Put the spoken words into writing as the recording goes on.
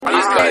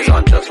guys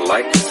aren't just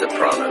like the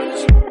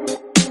Sopranos.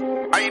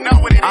 You know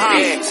what it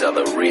is. These are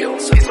the real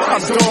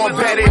Sopranos. I'm doing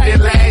better than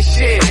last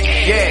year.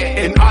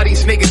 Yeah, and all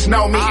these niggas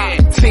know me.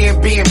 10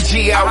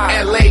 BMG out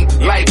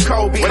LA like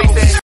Kobe. What he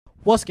said?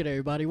 What's good,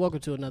 everybody?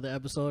 Welcome to another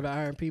episode of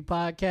RMP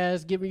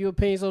Podcast, giving you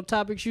opinions on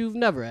topics you've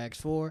never asked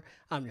for.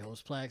 I'm your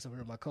host, Plax. I'm here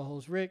with my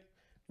co-host, Rick.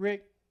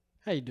 Rick,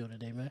 how you doing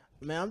today, man?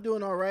 Man, I'm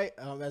doing all right.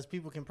 As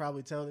people can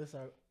probably tell,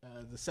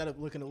 the setup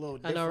looking a little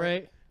different. I know,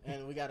 right?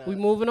 And we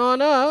moving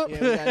on up. Yeah,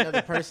 we got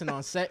another person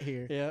on set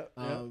here. Yeah.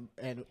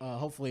 And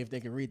hopefully, if they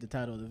can read the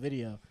title of the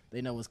video,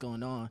 they know what's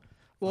going on.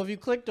 Well, if you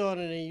clicked on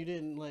it and you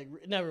didn't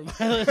never mind.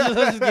 Let's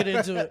just get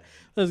into it.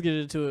 Let's get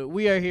into it.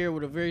 We are here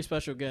with a very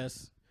special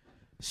guest,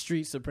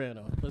 Street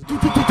Soprano. Let's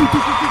get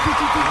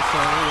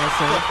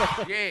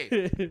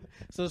Yeah.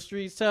 So,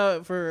 Streets,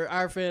 tell for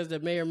our fans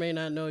that may or may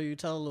not know you,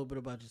 tell a little bit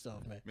about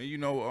yourself, man. Man, you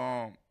know,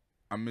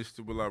 I'm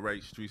Mr. Will I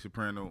Write, Street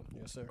Soprano.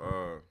 Yes,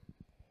 sir.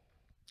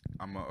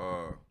 I'm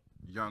a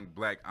young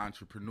black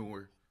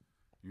entrepreneur.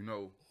 You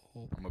know,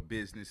 I'm a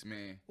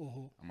businessman.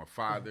 I'm a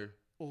father.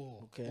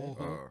 Okay.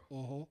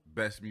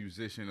 Best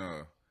musician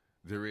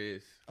there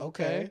is.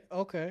 Okay.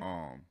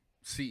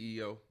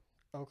 CEO.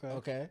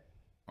 Okay.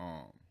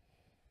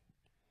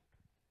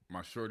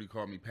 My shorty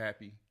called me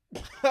Pappy.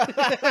 You know what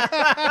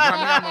I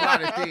mean? I'm a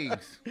lot of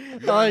things. You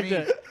know I like what I mean?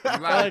 that. I'm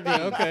a lot I of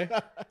like things.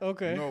 that.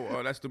 Okay. You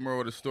know, that's the moral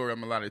of the story.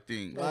 I'm a lot of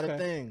things. A lot of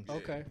things.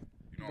 Okay.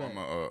 You know, I'm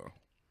a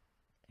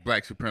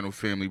Black Soprano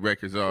Family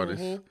Records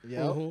artist. Yep.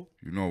 You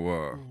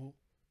know,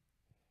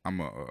 I'm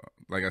a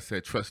like I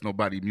said, Trust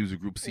Nobody Music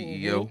Group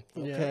CEO.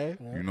 Okay.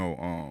 You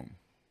know,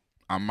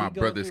 I'm my He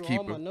go brother's through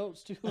keeper. all my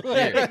notes too.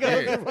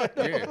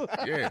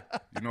 Yeah.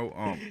 You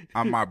know,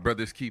 I'm my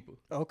brother's keeper.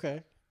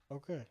 Okay.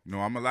 You know,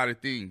 I'm a lot of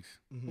things.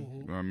 Mm-hmm. You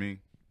know what I mean?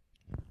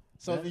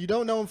 So if you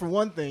don't know him for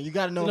one thing, you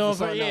got to know him for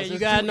something else. you It's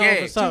gotta too- know him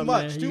for yeah, something. too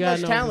much, man. too You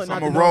gotta much know him talent for not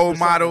I'm to a know role him for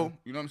something. model.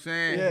 You know what I'm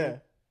saying? Yeah.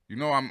 You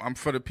know, I'm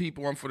for the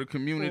people. I'm for the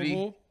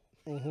community.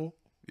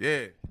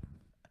 Yeah.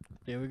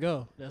 There we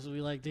go. That's what we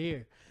like to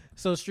hear.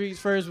 So, Streets,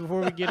 first, before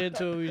we get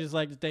into it, we just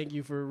like to thank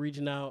you for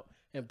reaching out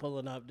and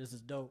pulling up. This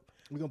is dope.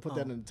 We're going to put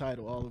that in the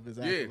title, all of his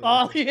Yeah. accolades.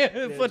 Oh,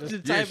 yeah. Put the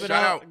Yeah, type it shout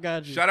out. out.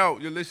 Got you. Shout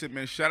out. You listen,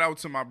 man. Shout out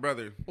to my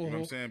brother. You know what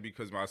I'm saying?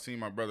 Because I seen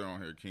my brother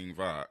on here, King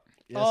Vibe.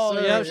 Yes, Oh,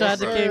 sir. yeah. Shout out Yes,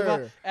 to King sir.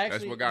 Vibe.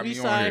 Actually, what got we me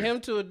on signed here.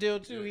 him to a deal,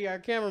 too. He our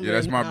cameraman. Yeah,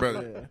 that's my now.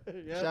 brother.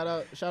 Yeah. Shout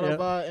out Yeah.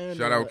 Vibe and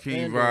Shout out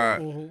King and,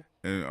 Vibe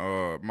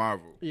and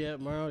Marvel. Yeah,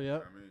 Marl.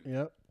 Yep.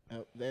 Yep.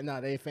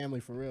 they family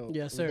for real.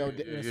 Yes, We sir. go Yes,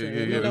 di- sir. Yeah.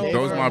 You know,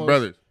 Those for my almost,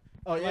 brothers.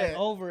 Oh, Like yeah.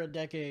 over a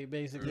decade,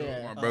 basically.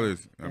 Yeah. My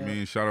brothers. I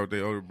mean, shout out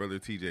their older brother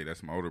TJ.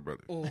 That's my older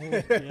brother.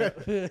 Yeah.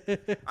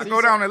 I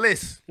go down the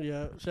list.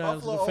 Yeah. Shout out to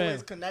Buffalo the fam.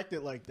 always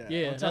connected like that.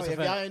 Yeah, I'm that's telling a you, if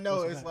y'all fact. ain't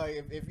know, That's a it's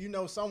like if you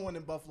know someone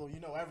in Buffalo, you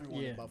know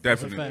everyone Yeah. in Buffalo.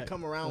 Definitely. They That's a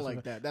come around fact.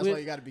 like that. That's why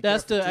you got to be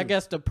That's careful, I too.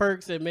 guess, the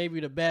perks and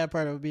maybe the bad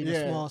part of being a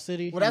Yeah. small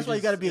city. Well, that's why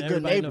you gotta be a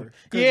good everybody neighbor.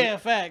 know. Yeah,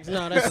 facts.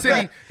 No, that's a City,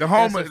 fact. the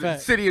home That's of a the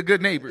fact. city of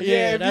good neighbors. Yeah,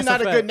 Yeah, if that's you're not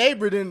a a fact. good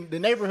neighbor, then the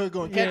neighborhood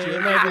gonna catch you.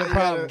 it might be a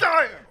problem.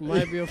 Damn.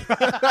 Might be a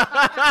problem.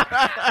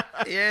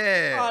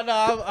 Yeah. Oh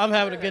no, I'm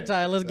having a good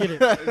time. Let's get it.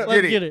 Let's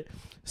get it.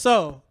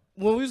 So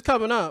when we was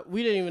coming up,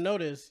 we didn't even know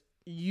this.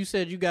 You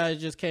said you guys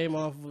just came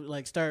off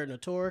like starting a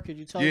tour. Could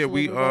you tell us a Yeah, little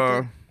bit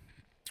about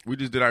we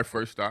just did our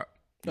first stop.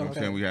 You know what Okay.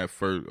 I'm saying? We had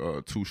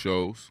first 2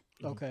 shows.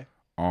 that? Okay.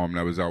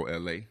 That was out LA.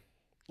 LA, You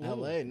know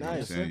what I'm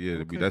nice. saying?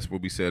 Yeah, that's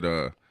what we said.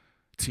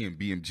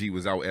 TMBMG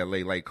was out LA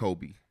like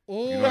Kobe.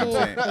 Mm. You know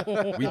what I'm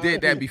saying? We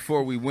did that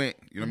before we went.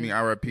 You know what I mean?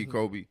 R.I.P.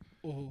 Kobe.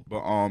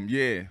 But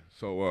yeah.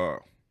 So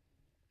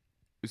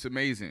it's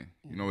amazing.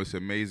 You know, it's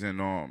amazing.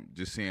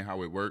 Just seeing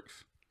how it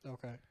works.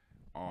 Okay.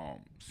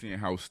 Seeing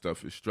how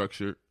stuff is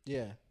structured.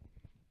 Yeah.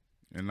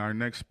 And our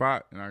next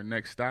spot and our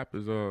next stop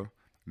is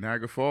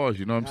Niagara Falls.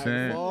 You know what I'm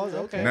saying? Falls,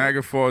 okay.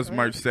 Niagara Falls,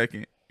 March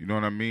 2nd. You know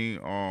what I mean?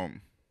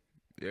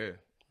 Yeah.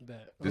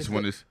 Bet. This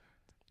one is.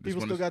 This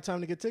People one still is. got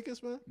time to get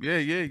tickets, man? Yeah.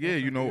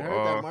 You I know,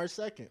 heard that March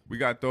 2nd. we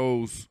got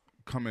those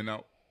coming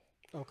out.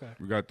 Okay.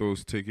 We got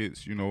those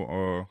tickets. You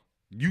know,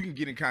 you can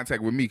get in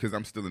contact with me because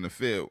I'm still in the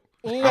field.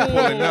 I'm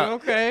pulling up.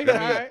 Okay. All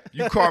right.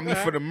 You call me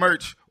for the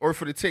merch or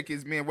for the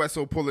tickets. Me and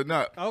Wesso pulling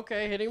up.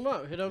 Okay. Hit him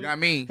up. Hit up. You know what I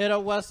mean? Hit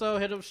up Wesso.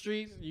 Hit up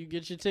Streets. You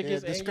get your Yeah,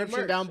 tickets. and your description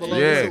merch. down below.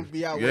 Yeah. This will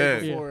be out way Yeah.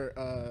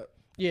 before.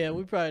 Yeah,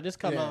 we probably this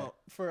come Yeah. out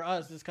for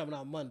us. This coming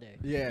out Monday.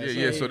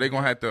 Yeah. So they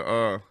gonna have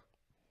to.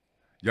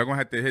 Y'all gonna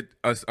have to hit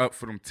us up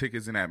for them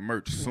tickets and that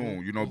merch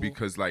soon. You know,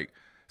 because like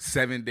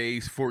 7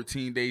 days,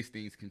 14 days,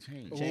 things can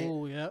change.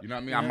 Oh yeah. You know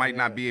what I mean? I might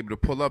not be able to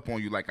pull up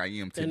on you like I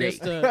am And today. it's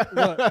the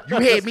what? You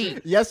hear me?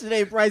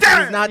 Yesterday prices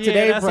is not Yeah,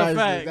 today that's a prices.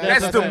 fact.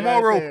 That's a the fact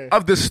moral right there.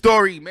 of the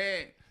story,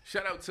 man.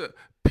 Shout out to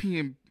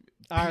PM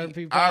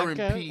R&P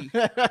R&P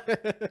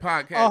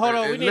podcast. Oh, hold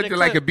on, we It need a looked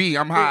like a clip. B.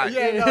 I'm high.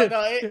 Yeah,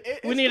 no.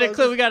 We need a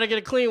clip. We got to get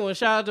a clean one.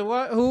 Shout out to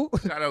what? Who?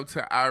 Shout out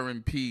to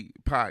R&P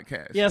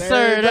podcast. Yes, There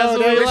sir. you That's go, what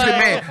we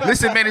there you like.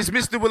 Listen, man. It's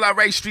Mr. Will I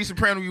Write, Street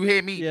Soprano. You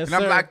hear me? Yes, and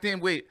I'm sir. locked in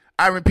with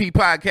R&P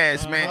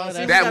podcast, man. Oh,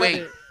 that's that good.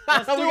 way.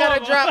 That's we two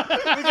gotta of drop. them.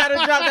 We gotta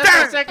drop.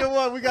 That's the second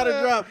one. We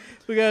gotta drop.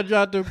 We gotta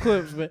drop them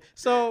clips, man.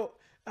 So,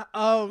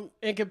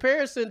 in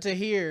comparison to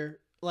here,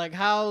 like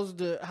how's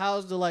the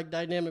like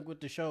dynamic with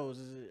the shows?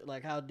 Is it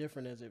like how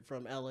different is it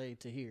from LA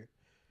to here,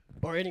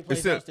 or any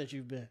place else that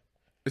you've been?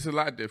 It's a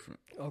lot different.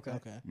 Okay.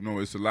 You know,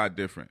 it's a lot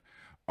different.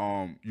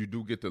 You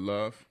do get the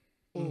love.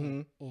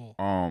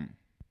 Mm-hmm.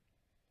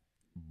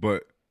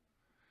 But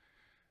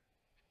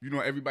you know,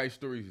 everybody's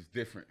story is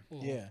different.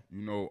 Yeah.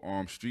 You know,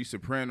 Street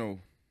Soprano,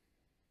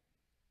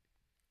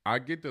 I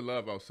get the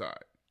love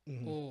outside.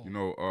 Mm. You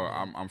know,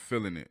 I'm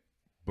feeling it,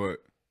 but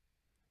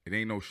it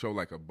ain't no show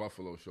like a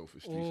Buffalo show for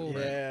Street Soprano.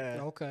 Yeah.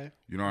 Okay.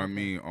 You know what I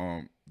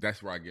mean?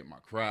 That's where I get my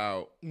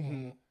crowd.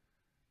 Mm-hmm.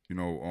 You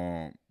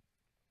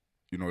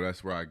know,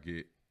 that's where I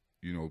get,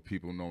 you know,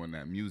 people knowing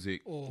that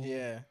music.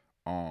 Yeah.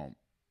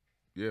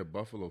 Yeah,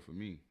 Buffalo for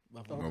me.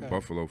 Okay. You know,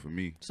 Buffalo for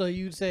me. So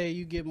you'd say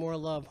you get more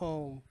love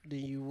home than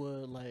you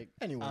would like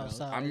Anywhere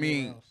else. outside? I anywhere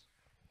mean, else?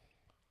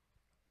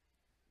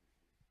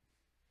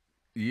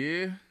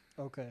 Yeah,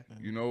 Okay.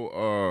 you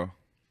know,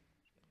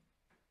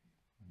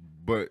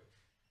 but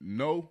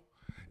no.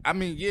 I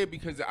mean, yeah,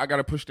 because I got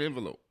to push the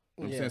envelope.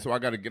 You know what I'm Yeah. saying? So I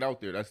got to get out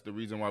there. That's the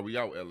reason why we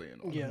out LA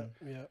and all. Yeah.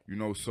 Yeah. You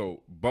know,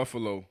 so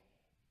Buffalo,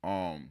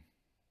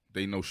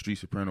 they know Street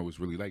Soprano was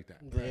really like that.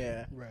 Right.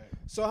 Yeah. Right.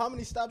 So how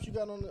many stops you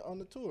got on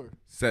the tour?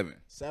 7.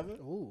 7?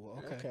 Ooh.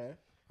 Okay.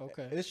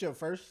 Okay. Is this your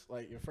first?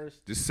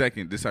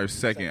 This our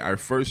second. Our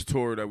first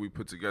tour that we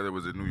put together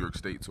was a New York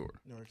State tour.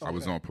 New York I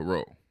was on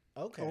parole.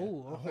 Okay.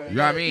 Ooh. Okay. You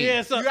know what I mean?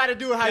 Yeah. So You got to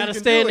do it how you gotta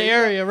can stay do in the it.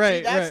 area, right?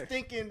 See, that's right.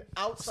 thinking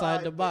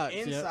outside the box,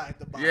 but yeah. inside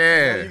the box.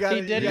 Yeah. So you gotta,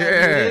 He did. you He gotta-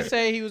 Yeah. did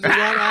say he was a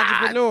young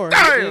entrepreneur. He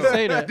Damn. did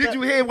say that. Did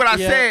you hear what I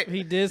Yeah, said?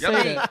 he did You know say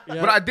what I mean? that.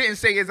 Yeah. What I didn't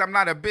say is I'm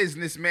not a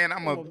businessman.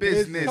 I'm a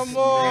business. Come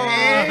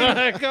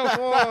on. Come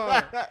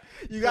on.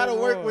 You got to Come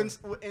work on. when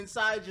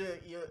inside your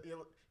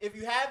if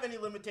you have any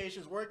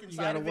limitations, work inside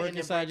gotta of it work and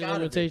then inside break your out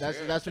of it.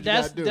 limitations. That's what you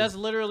That's got to do. that's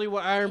literally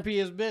what RMP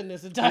has been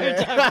this entire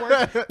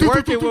time.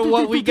 Working with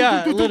what we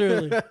got,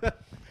 literally.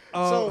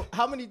 So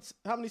how many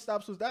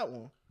stops was that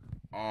one?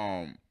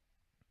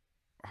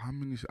 How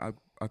many?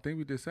 I think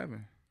we did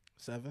 7.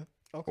 7.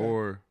 Okay.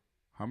 Or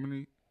how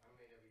many?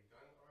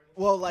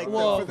 Well, like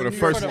Well, for for the, the New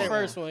first York one. State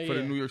first one, For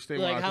the yeah. New York State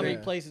Like one, how I many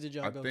think, places did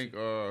y'all I go think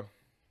to?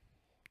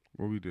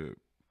 what we did.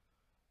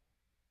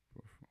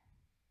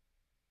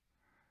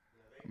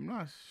 I'm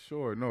not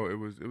sure. No, it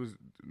was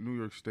New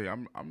York State.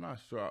 I'm not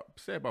sure. I'd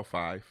say about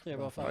 5. Yeah,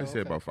 about 5, I say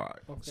okay. about 5.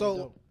 Okay, So,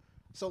 dope.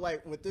 so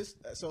like with this,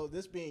 so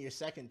this being your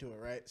second tour,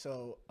 right?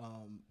 So,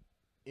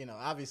 you know,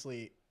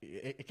 obviously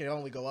it can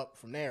only go up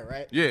from there,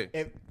 right? Yeah.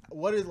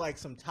 What is like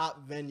some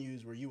top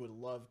venues where you would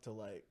love to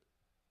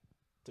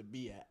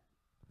be at?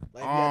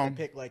 Like, if you had to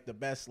pick like the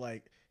best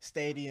like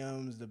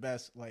stadiums, the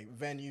best like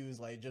venues,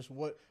 like just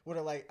what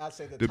are like I'd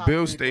say the top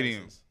Bill 3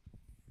 Stadium. places.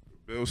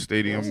 Bill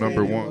Stadium Bill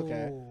number Stadium, 1.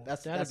 Okay, Ooh,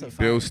 that's that'd a be fact.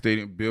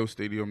 Bill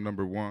Stadium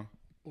number 1.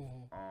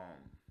 Mhm.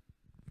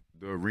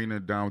 The arena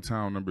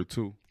downtown number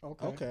 2.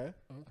 Okay. Okay.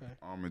 Okay.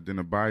 And then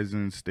the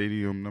Bison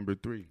Stadium number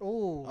 3.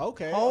 Ooh.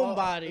 Okay.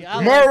 Homebody.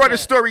 I Moral like of the that.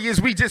 story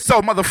is we just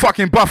sold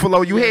motherfucking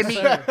Buffalo. You hear me?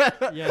 Sir.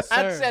 Yes, sir.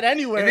 I said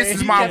anywhere. And this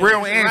is he my kept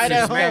real it answers, right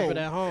at man. home. Kept it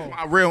at home.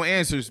 My real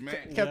answers, man.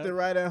 Kept it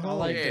right at home.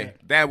 like Yeah,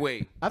 that. that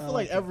way. I feel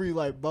like every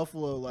like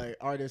Buffalo like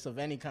artist of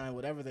any kind,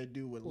 whatever they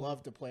do, would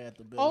love to play at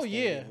the Bill Oh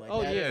Stadium. yeah. Like,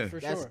 Oh that- yeah. Yeah. For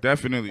that's- sure.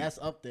 Definitely. That's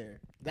up there.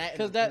 That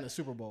 'Cause in that- the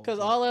Super Bowl. Because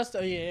So, all that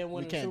stuff, yeah, and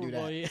winning the can't Super do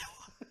that. Bowl, yeah.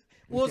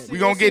 We'll see. We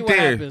gonna we'll see get what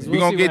there. happens. We We'll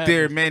gonna see get what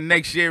there, happens. man.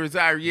 Next year is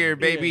our year,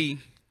 baby.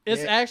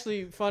 It's Yeah.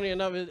 actually funny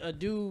enough. A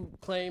dude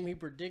claimed he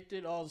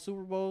predicted all the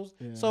Super Bowls.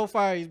 So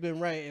far, he's been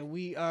right, and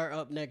we are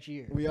up next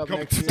year. we up Come-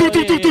 next year. do,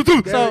 do, do, do,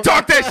 do. So-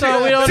 Talk that so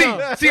shit. we don't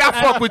know. See, I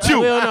fuck with you.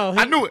 We don't know.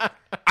 I knew it.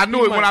 I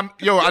knew it when might.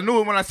 I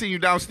knew it when I seen you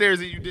downstairs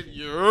and you did.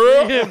 Yeah,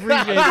 I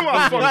appreciate knew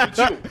I fucked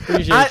with you.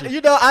 Appreciate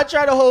you. I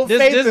try to hold This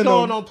faith this in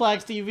going them. on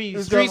Plax TV.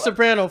 This Street go-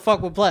 Soprano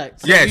fuck with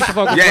Plax. So Yes, we should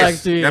fuck with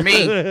yes. Plax TV. I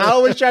mean, I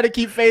always try to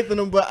keep faith in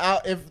them,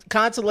 but if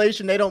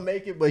consolation they don't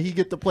make it, but he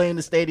get to play in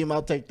the stadium,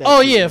 I'll take that.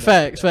 Oh too. yeah,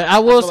 facts. I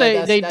will feel like say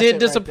that's- they that's did it right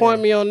disappoint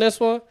there. me on this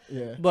one,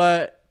 Yeah.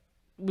 but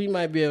we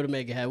might be able to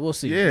make it happen. We'll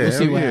see. yeah, we'll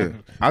see hell what yeah.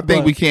 happens. I think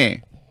But- we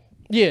can.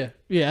 Yeah,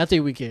 I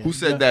think we can. Who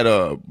said that?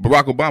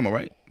 Barack Obama,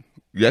 right?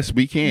 Yes,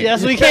 we can.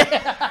 Yes, we can.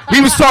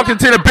 He was talking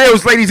to the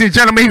Bills, ladies and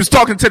gentlemen. He was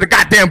talking to the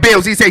goddamn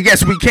Bills. He said,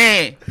 "Yes, we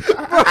can."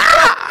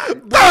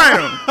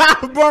 Damn.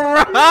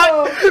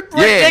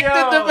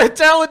 Yeah.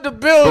 telling the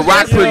Bills.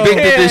 Barack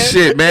predicted this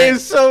shit, man.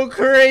 It's so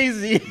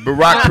crazy.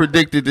 Barack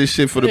predicted this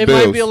shit for the It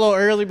Bills. might be a little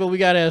early, but we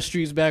gotta have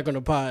Streets back on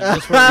the pod.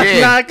 Just for, Yeah.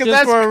 Nah, 'cause just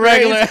that's for a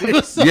regular crazy.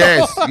 episode.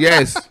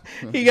 Yes.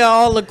 He got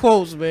all the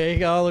quotes, man. He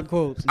got all the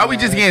quotes. Are we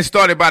just getting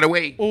started, by the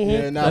way?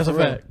 Yeah, nah, That's a for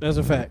real. fact. That's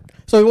a fact.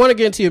 So we want to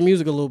get into your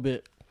music a little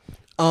bit.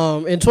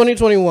 In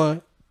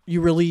 2021,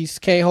 you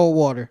released Can't Hold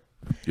Water.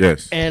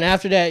 Yes. And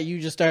after that, you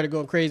just started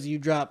going crazy. You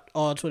dropped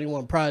all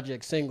 21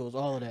 projects, singles,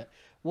 all of that.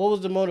 What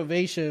was the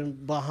motivation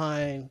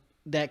behind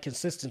that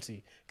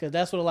consistency? Because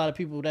that's what a lot of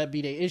people, that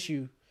be their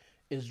issue,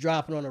 is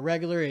dropping on a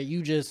regular, and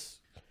you just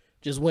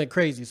went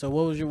crazy. So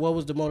what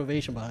was the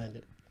motivation behind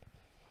it?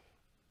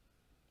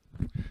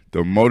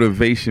 The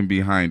motivation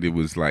behind it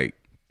was like,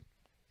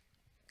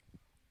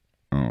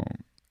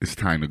 it's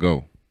time to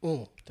go.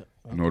 Mm.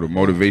 You know, the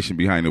motivation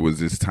behind it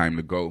was it's time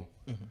to go.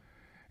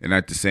 And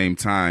at the same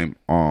time,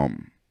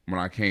 when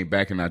I came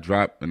back and I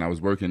dropped and I was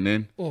working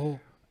then,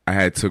 I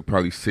had took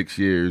probably 6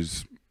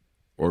 years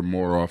or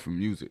more off of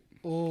music.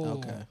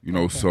 Okay. You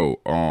know, so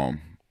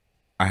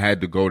I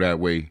had to go that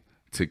way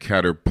to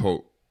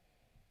catapult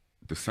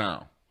the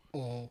sound.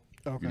 Okay.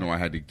 You know, I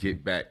had to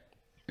get back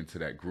into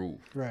that groove.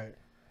 Right.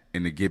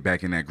 And to get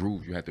back in that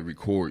groove, you have to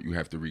record, you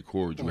have to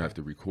record, you have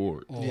to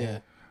record. Yeah.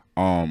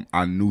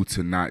 I knew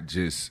to not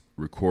just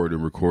record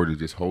and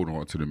just hold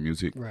on to the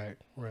music. Right.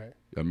 Right.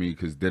 I mean,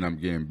 because then I'm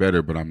getting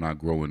better, but I'm not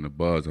growing the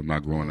buzz. I'm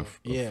not growing a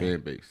Yeah.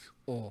 fan base.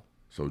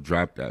 So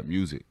drop that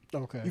music.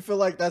 Okay. You feel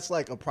like that's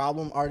like a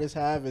problem artists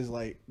have is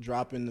like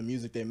dropping the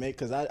music they make?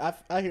 Because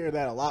I hear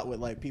that a lot with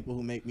like people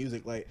who make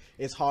music. Like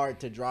it's hard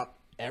to drop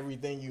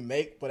everything you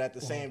make, but at the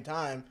same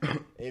time,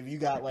 if you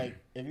got like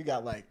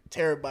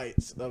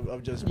terabytes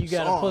of just You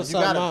gotta songs, put you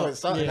something gotta out. put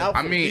something Yeah. out.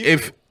 I for mean,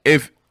 people.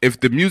 if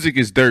the music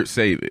is dirt,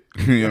 save it.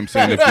 You know what I'm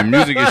saying? If the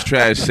music is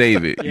trash,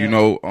 save it. Yeah.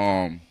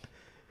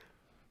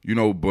 You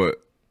know,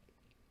 but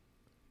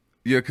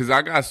yeah, because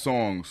I got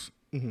songs,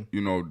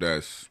 you know,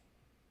 that's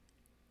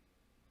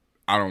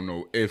I don't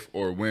know if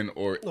or when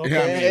or Okay. you know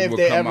what I mean, if will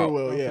they come ever out.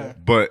 will, yeah. Okay.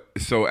 But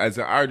so as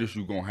an artist,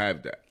 you gonna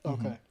have that.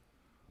 Okay.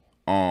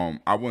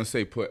 I wouldn't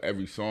say put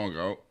every song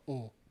out,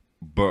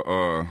 but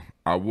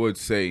I would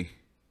say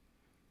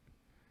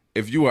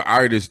if you an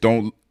artist,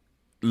 don't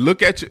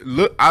look at your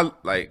look.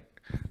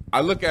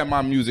 I look at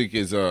my music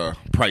as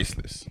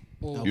priceless.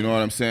 You know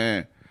what I'm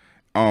saying?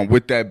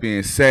 With that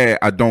being said,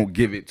 I don't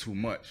give it too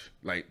much.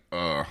 Like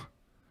I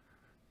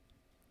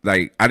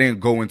didn't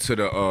go into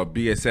the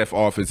BSF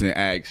office and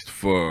asked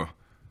for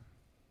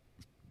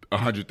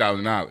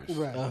 $100,000.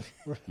 Right.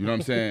 You know what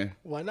I'm saying?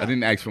 Why not? I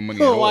didn't ask for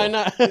money at all. Why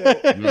not? You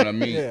know what I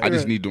mean? Yeah. I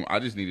just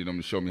needed them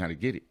to show me how to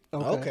get it.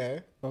 Okay.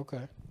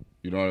 Okay.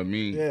 You know what I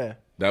mean? Yeah.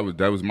 That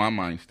was my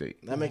mind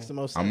state. That makes the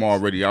most sense. I'm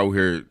already out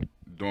here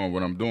doing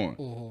what I'm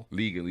doing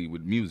legally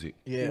with music.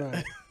 Yeah.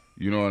 Right.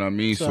 You know what I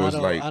mean? So, So I it's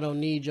don't, like I don't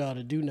need y'all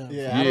to do nothing.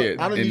 Yeah. Yeah,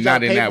 I don't and need not y'all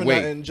in to pay that for way.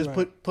 nothing, just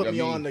Right. put I me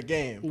mean, on the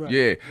game. Right.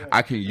 yeah,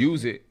 I can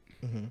use it.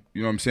 You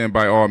know what I'm saying?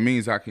 By all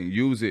means, I can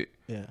use it,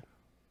 Yeah.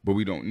 but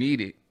we don't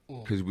need it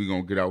because we're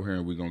going to get out here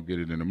and we're going to get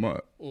it in the mud.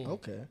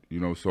 Okay.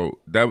 You know, so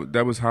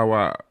that was how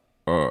I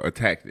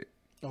attacked it.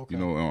 Okay. You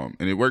know,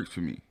 and it works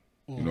for me.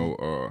 You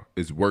know,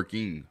 it's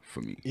working for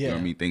me. You know what I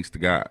Yeah. mean? Thanks to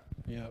God.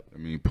 Yeah. I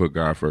mean, put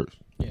God first.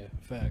 Yeah.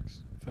 Facts.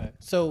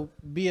 So,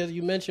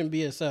 you mentioned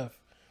BSF.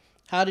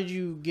 How did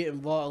you get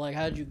involved? Like,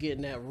 how did you get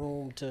in that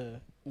room to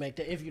make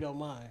that, if you don't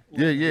mind?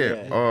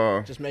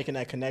 Yeah. Just making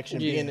that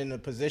connection, Yeah. being in a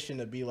position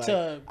to be like,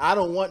 To- I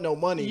don't want no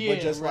money, Yeah,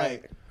 but just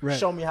right. like Right.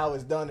 show me how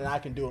it's done and I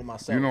can do it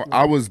myself. You know,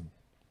 I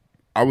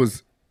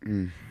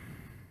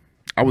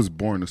was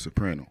born a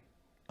soprano.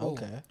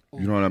 Okay.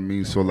 You know what I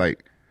mean? So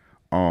like,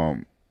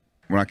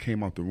 when I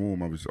came out the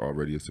room, I was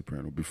already a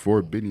soprano.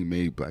 Before Benny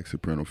made Black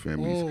Soprano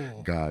Families,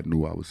 God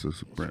knew I was a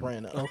soprano.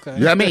 Brand up. Okay. You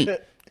know what I mean?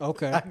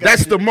 Okay.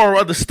 That's the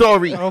moral of the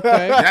story.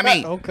 Okay. You know what I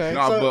mean? Okay.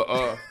 No,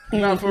 but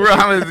no, for real,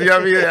 honestly, you know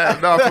what I mean? Yeah,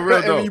 no, for real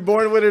Are though. you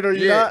born with it or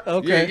you Yeah, not?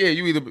 Okay. yeah,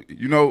 you either,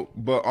 you know,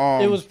 but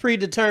It was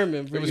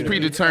predetermined. For it was you to be-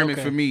 predetermined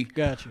okay. for me.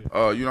 Got you. You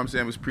know what I'm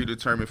saying? It was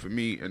predetermined for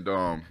me, and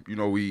you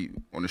know, we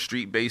on a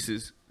street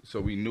basis,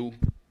 so we knew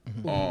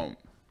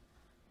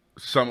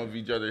some of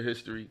each other's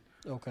history.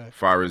 Okay. As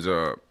far as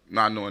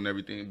not knowing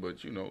everything,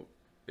 but you know,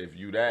 if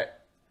you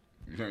that,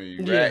 you know,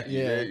 you Yeah, that,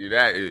 yeah. you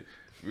that,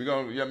 we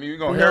gonna, I mean, we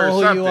gonna We hear know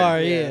who something. you are,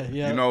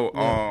 yeah. You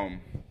know,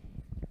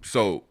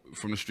 so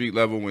from the street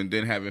level and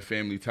then having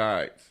family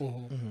ties,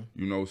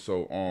 you know,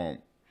 so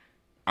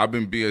I've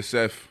been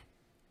BSF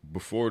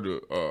before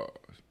the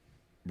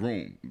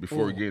room,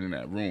 before getting in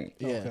that room.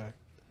 Yeah.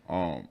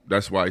 Okay.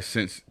 That's why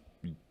since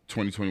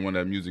 2021,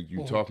 that music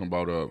you talking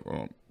about,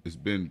 it's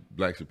been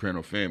Black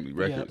Soprano Family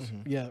Records.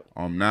 Yeah.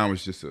 Now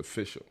it's just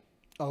official.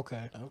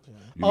 Okay. Okay.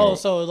 You know?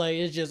 So like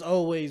it's just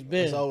always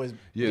been. It's always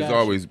Yeah, it's Gotcha.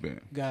 always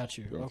been. Got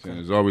you. You know what I'm Okay. saying?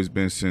 It's always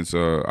been since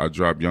I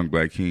dropped Young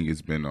Black King.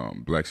 It's been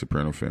Black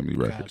Soprano Family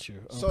Records. Got you.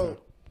 Okay.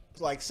 so.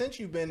 Like since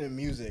you've been in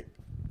music,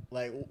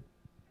 like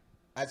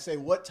I'd say,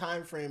 what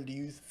time frame do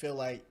you feel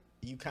like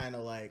you kind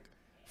of like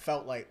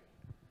felt like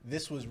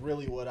this was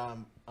really what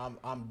I'm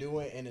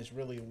doing and it's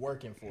really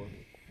working for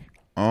me?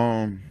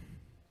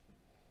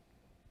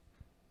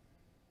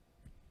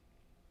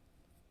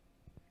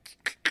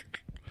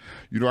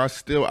 You know, I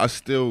still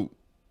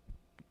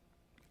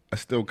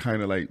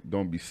kind of like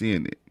don't be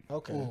seeing it.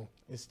 Okay.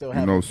 It still You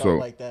hasn't know, felt so-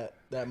 like that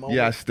moment.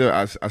 Yeah,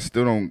 I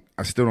still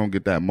don't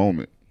get that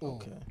moment.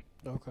 Okay.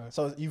 Okay.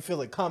 So you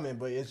feel it coming,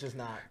 but it's just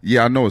not.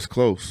 Yeah, I know it's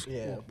close.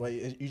 Yeah, but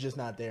you're just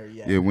not there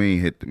yet. Yeah, we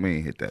ain't hit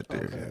that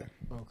there. Okay. yet.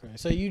 Okay.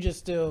 So you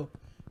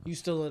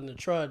still in the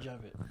trudge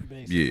of it,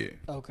 basically. Yeah.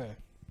 Okay.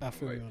 I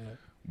feel you on that.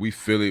 We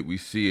feel it, we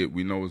see it,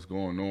 we know what's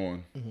going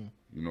on.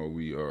 You know,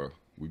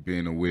 we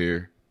being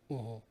aware.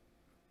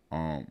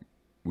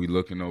 We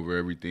looking over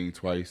everything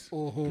twice,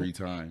 3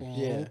 times.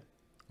 Yeah.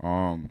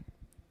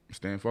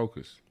 staying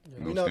focused.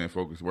 You know, Staying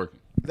focused, working.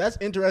 That's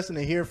interesting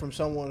to hear from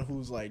someone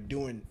who's like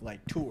doing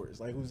like tours,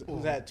 like who's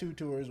had 2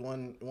 tours,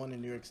 one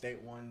in New York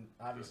State, one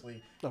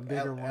obviously A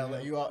bigger one. LA.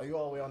 You all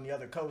the way on the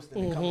other coast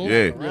and then come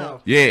Yeah,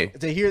 around. yeah.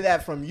 To hear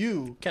that from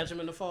you, Catch him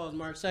in the falls,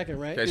 March 2nd,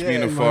 right? Catch me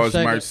in the March falls,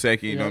 2nd. March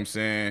 2nd. You know Yep. what I'm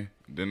saying?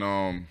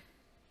 Then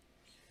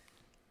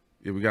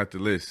yeah, we got the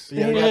list.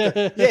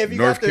 if you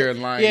North got the,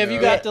 Carolina. Yeah, if you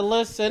got the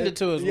list, send it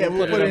to us. Yeah,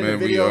 we'll put it in Man, the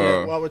we,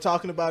 video while we're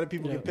talking about it.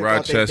 People can pick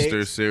out their Rochester,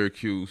 dates.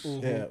 Syracuse.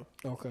 Yeah.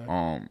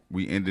 Okay.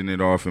 We ending it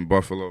off in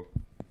Buffalo.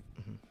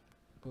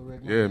 But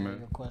Rick, Yeah, my man.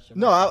 your question.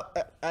 No,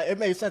 it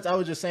made sense. I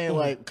was just saying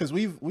like because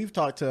we've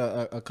talked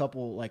to a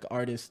couple like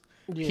artists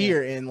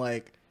here and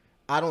like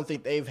I don't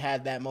think they've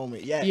had that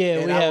moment yet. Yeah,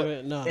 and we I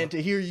haven't, no. And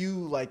to hear you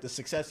like the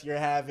success you're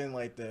having,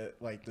 like the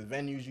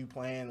venues you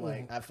playing,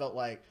 like I felt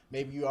like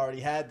maybe you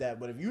already had that.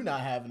 But if you're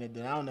not having it,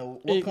 then I don't know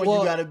what point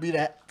you got to be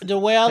that. The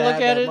way I to look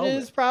have at that it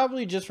moment. is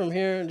probably just from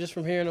hearing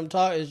them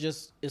talk.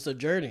 It's a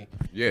journey.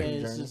 Yeah.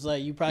 And it's just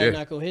like you probably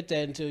not gonna hit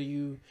that until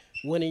you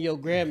winning your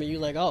Grammy. You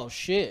like, oh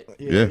shit.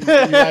 Yeah. You're right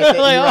there.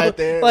 like, You're right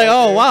there. like, right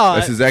oh there. wow,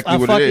 That's exactly I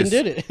what it fucking is.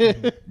 did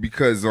it.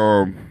 Because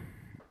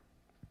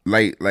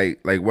like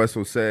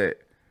Wessel said,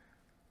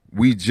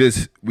 we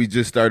just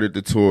started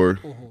the tour.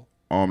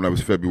 That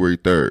was February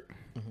 3rd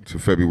to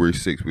February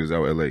 6th. We was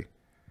out LA.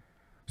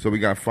 So we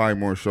got 5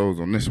 more shows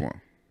on this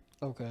one.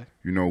 Okay.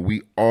 You know,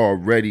 we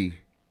already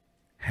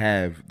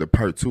have the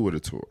part 2 of the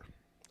tour.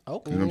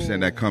 Okay. You know what I'm saying?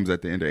 That comes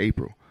at the end of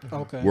April.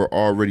 Okay. We're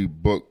already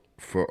booked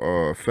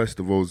for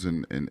festivals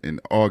in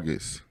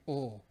August.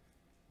 Oh.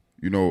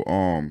 You know,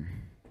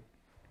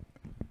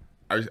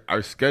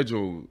 our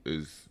schedule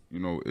is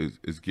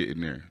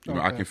getting there. You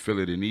know, I Okay. can feel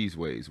it in these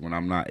ways when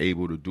I'm not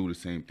able to do the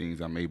same things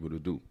I'm able to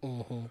do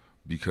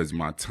because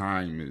my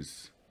time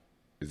is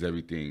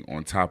everything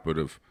on top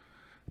of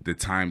the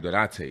time that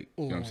I take.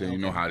 You know what I'm saying? You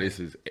know how this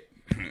is,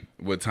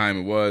 what time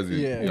it was, and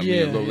Yeah. I mean,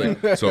 Yeah, a little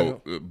late.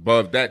 So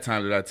above that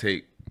time that I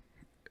take,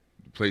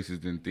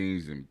 places and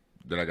things and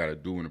that I got to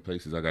do and the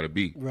places I got to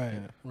be. Right.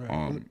 Right.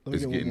 Let me It's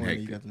get one getting more, you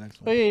hectic. got the next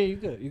Oh one. yeah, you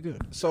good. You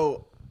good.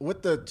 So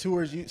with the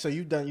tours, you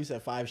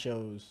said 5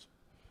 shows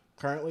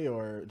currently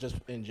or just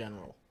in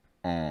general?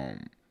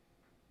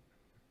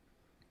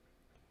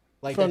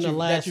 Like From that the you,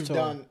 last that you've tour.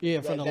 done,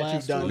 Yeah, from that the last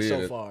you've done tour.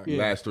 so far. Yeah.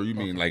 Last tour, you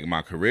mean like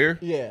my career?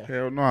 Yeah.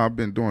 Hell no, I've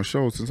been doing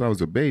shows since I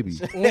was a baby.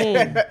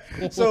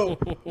 So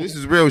This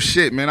is real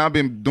shit, man. I've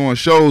been doing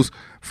shows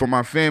for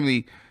my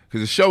family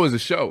because a show is a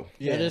show.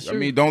 Yeah, that's I true.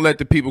 mean, don't let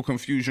the people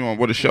confuse you on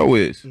what a show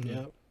is.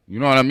 Yeah. You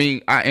know what I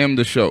mean? I am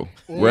the show.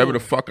 Wherever the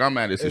fuck I'm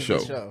at, it's a It's the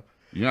show. show.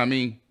 You know what I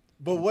mean?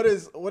 But what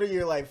are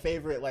your like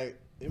favorite like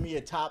give me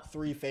your top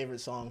 3 favorite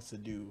songs to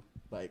do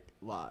like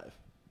live?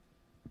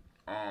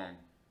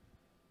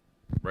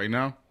 Right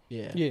now,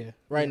 Yeah. Yeah.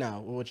 Right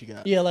now, what you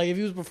got? Yeah, like if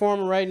you was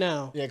performing right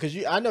now, Yeah, because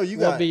I know you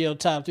what got be your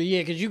top 3?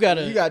 Yeah, because you got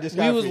You got we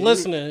discography. was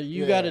listening.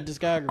 You Yeah. got a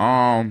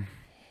discography.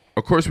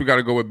 of course, we got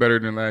to go with Better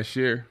Than Last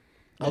Year.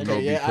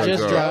 Okay, yeah, I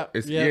just dropped.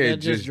 It's, Yeah, yeah, that it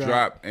just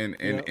dropped, and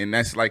Yep. and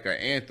that's like an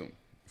anthem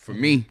for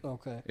me.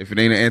 Okay. If it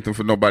ain't an anthem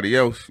for nobody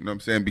else, you know what I'm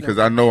saying? Because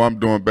I know I'm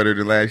doing better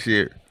than last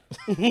year.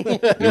 You know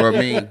what I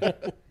mean?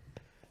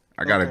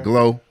 I got a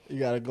glow. you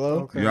got a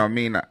glow. You know what I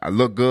mean? I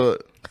look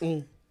good.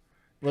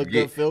 Look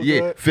good, feel yeah,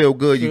 good. feel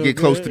good. You Feel get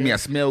close good, to me, I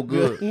smell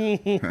good.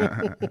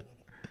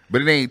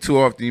 But it ain't too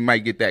often you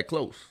might get that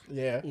close.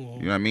 Yeah. You know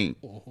what I mean?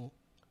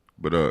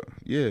 But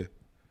yeah,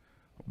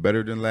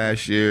 better than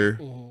last year.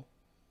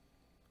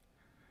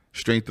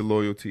 Strength of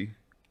loyalty.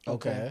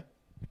 Okay.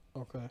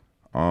 Okay.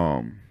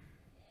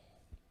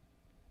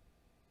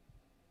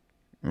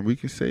 And we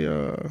can say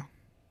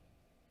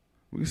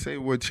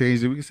what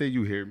changed it. We can say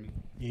you hear me.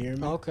 You hear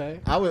me? Okay.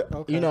 I would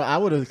Okay. I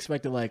would have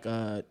expected like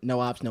no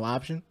ops, no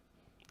option.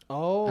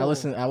 Oh. I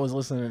was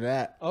listening to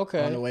that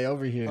Okay. on the way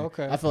over here.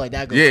 Okay. I feel like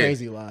that goes Yeah.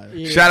 crazy live.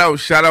 Yeah. Shout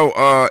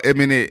out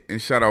Eminent and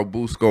shout out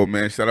Busco,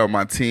 man. Shout out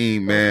my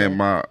team, man.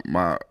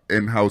 My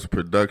in-house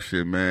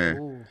production,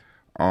 man.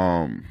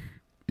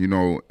 You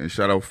know, and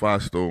shout out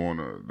Fasto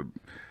on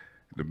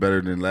the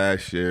better than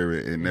last year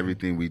and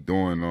everything we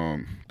doing.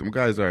 Them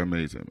guys are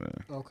amazing,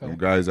 man. Okay. Them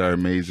guys are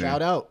amazing.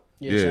 Shout out.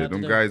 Yeah, Yeah, shout out to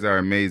them them. guys are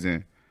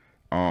amazing.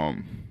 Yeah.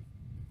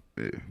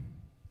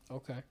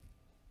 Okay.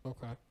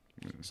 Okay.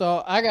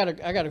 So I got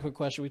a quick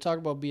question. We talked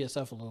about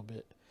BSF a little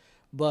bit,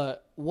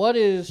 but what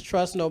is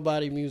Trust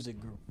Nobody Music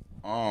Group?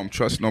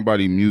 Trust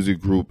Nobody Music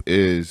Group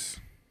is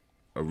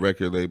a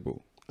record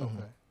label.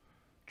 Okay.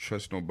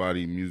 Trust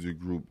Nobody Music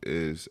Group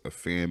is a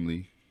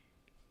family.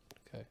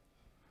 Okay.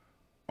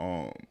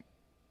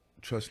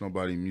 Trust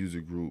Nobody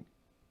Music Group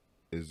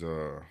is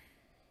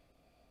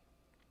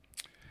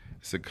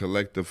it's a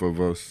collective of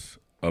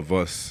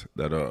us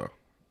that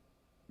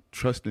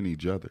trust in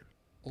each other.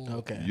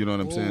 Okay. You know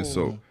what I'm saying?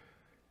 So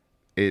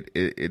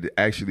it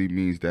actually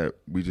means that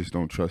we just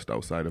don't trust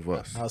outside of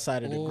us.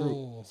 Outside of the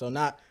group. So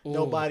not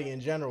nobody in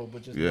general,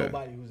 but just Yeah.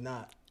 nobody who's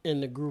not. In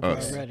the group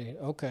Us. already.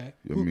 Okay.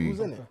 I mean, Who's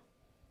in it?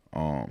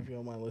 If you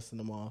don't mind listing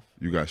them off.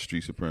 you got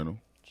Street Soprano.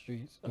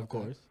 Streets. Of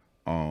course.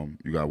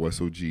 You got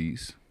Wessel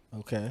G's,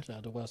 Okay. Shout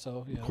out to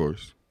Wesso. Yeah. of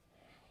course.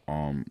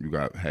 You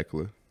got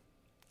Heckler.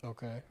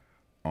 Okay.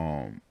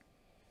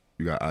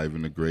 You got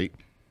Ivan the Great.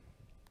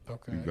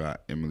 Okay. You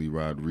got Emily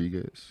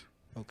Rodriguez.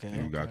 Okay.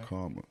 And you got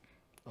Karma.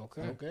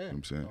 Okay. Okay. You know what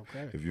I'm saying?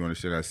 Okay. If you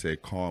understand, I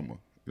said karma.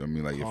 You know what I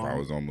mean? Like if I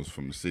was almost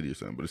from the city or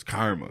something, but it's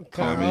karma.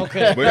 Karma, You know what I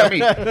mean? okay. But I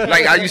mean,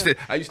 like I used to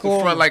Cool.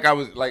 front like I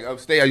was like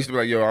upstate. I used to be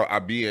like, yo, I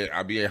be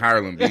in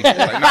Harlem. B. Like,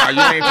 nah, you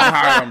ain't from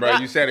Harlem, bro.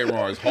 You said it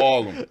wrong. It's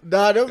Harlem.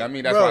 Nah, them, I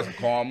mean, that's bro, why it's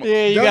karma.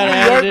 Yeah, you them gotta New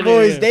add York it in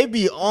boys, there. they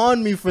be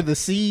on me for the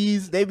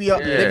C's. They be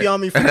on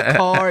me for the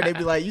car. They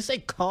be like, you say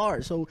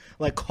car, so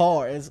like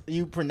car.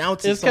 You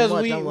pronounce it It's so because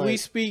much. we I'm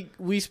like,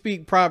 we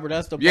speak proper.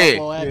 That's the Yeah.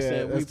 Buffalo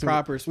accent. We that's too-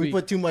 proper speak. We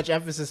put too much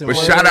emphasis in But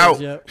words.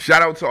 Yep.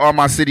 shout out to all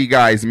my city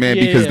guys, man,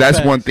 Yeah, because yeah, that's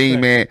facts, one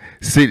thing, facts. man.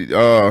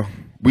 City,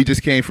 we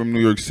just came from New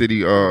York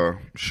City,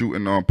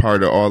 shooting on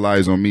part of All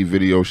Eyes on Me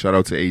video. Shout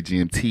out to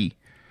AGMT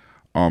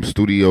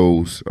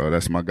Studios.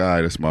 That's my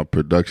guy. That's my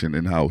production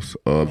in house,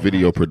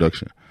 video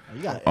production.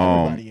 You got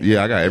everybody in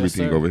Yeah, I got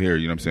everything sir. over here.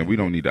 You know what I'm saying? We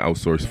don't need to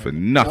outsource for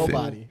nothing.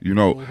 Nobody. You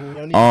know, You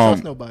don't need to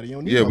trust nobody. You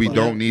don't need yeah, we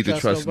nobody. don't need to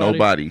Trust trust nobody.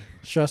 nobody.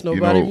 Trust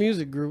nobody know,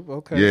 music group.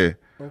 Okay.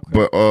 Yeah,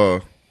 Okay.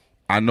 but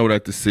I know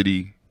that the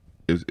city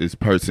is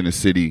parts in the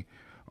city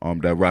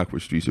that rock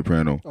with Street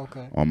Soprano.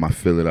 Okay. I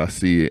feel it, I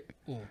see it,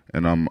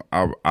 and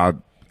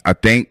I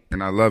think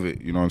and I love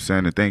it. You know what I'm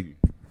saying? And thank you.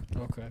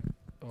 Okay.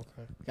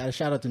 Okay. Got to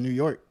shout out to New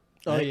York.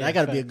 Oh, yeah, that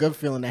got to be a fact. good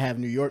feeling to have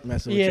New York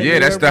messing Yeah, with you. Yeah, New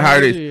that's York the Bronx,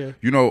 hardest. yeah.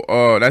 You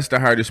know, that's the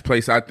hardest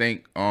place I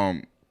think.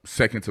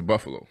 Second to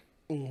Buffalo.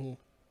 Mm-hmm.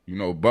 You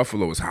know,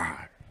 Buffalo is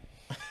hard.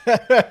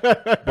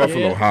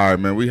 Buffalo Yeah. hard,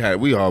 man.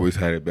 We always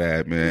had it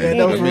bad, man. Yeah, You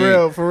no, know for what I mean?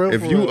 real, for real,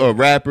 If for you real. a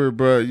rapper,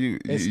 bro, you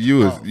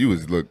tough.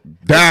 was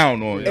looked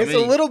down on. It's a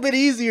little bit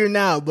easier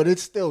now, but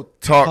it's still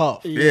talk.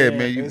 tough. Yeah,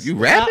 man. it's- You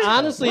rapping?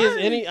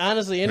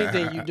 Honestly,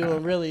 anything you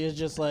doing really is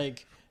just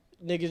like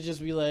niggas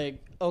just be like,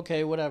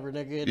 okay, whatever,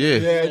 nigga. Yeah.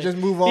 Yeah, just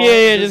move on.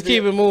 Yeah, just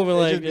keep it moving, It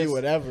like, just be just-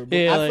 whatever. But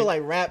yeah, I like- feel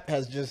like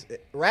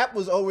rap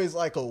was always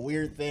like a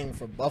weird thing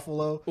for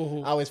Buffalo.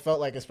 Mm-hmm. I always felt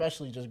like,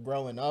 especially just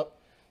growing up,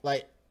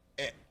 like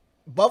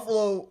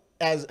Buffalo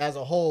as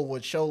a whole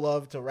would show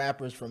love to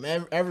rappers from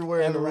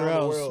everywhere and Everywhere around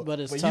else, the world. but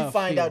it's you tough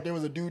find here. out there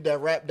was a dude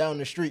that rapped down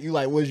the street, you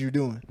like, what's you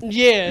doing?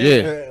 Yeah,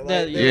 Yeah.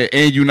 that- Yeah,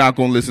 and you not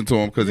gonna listen to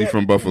him because he's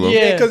from Buffalo.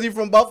 Yeah. because he's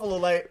from Buffalo.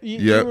 Like, You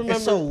Yep. remember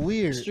it's so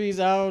weird. Streets,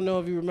 I don't know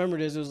if you remember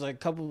this. It was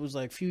like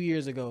a few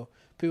years ago.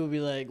 People be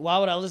like, why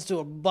would I listen to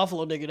a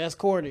Buffalo nigga? That's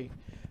corny.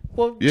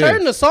 Well, Yeah.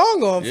 turn the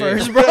song on Yeah.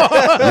 first, bro.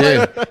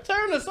 Yeah.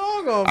 Turn the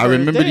song on I first.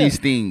 remember damn. these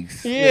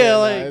things.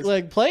 Yeah, it's-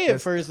 like play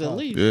it first at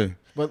least. Yeah.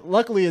 but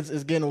luckily it's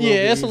getting a little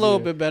Yeah, bit it's a little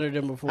easier. bit better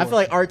than before. I feel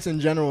like arts in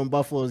general in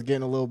Buffalo is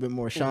getting a little bit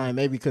more shine,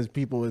 maybe because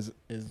people is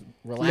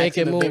relaxing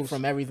Making a bit moves.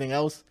 from everything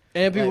else.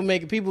 and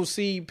like- people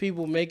see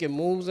people making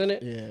moves in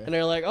it, Yeah. and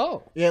they're like,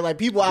 oh, Yeah, like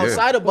people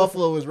outside of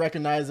Buffalo is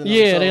recognizing them.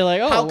 Yeah, so they like,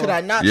 oh, how could well.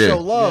 I not Yeah. show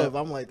love?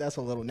 I'm like, that's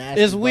a little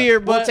nasty. It's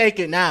weird, we'll but take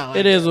it now.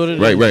 it is what it is.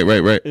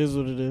 Right. It is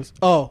what it is.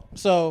 Oh,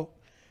 so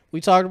we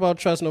talked about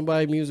Trust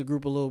Nobody Music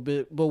Group a little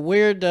bit, but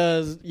where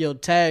does your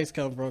tags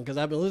come from? Because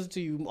I've been listening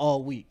to you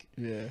all week.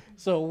 Yeah.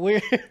 So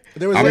where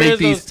There was I where make is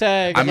those these.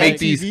 tags? I make Like,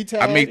 these.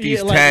 TV I make tags? these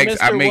Yeah, like tags.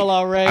 I Mr. make. Will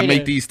Alright I make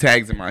and- these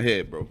tags in my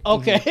head, bro.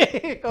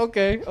 Okay,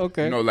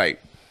 okay. You know,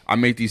 like I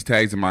make these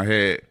tags in my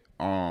head.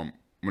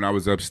 When I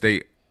was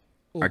upstate,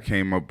 I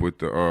came up with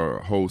the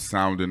whole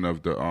sounding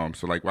of the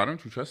So like, why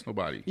don't you trust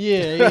nobody?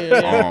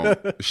 yeah.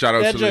 Shout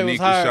out That to joint was Laniqua.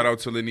 hard. Shout out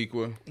to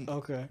Laniqua.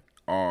 Okay.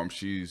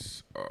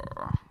 She's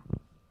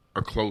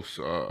a close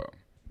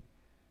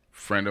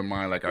friend of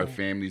mine. Like our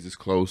families is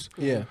close.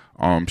 Yeah.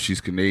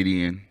 She's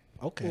Canadian.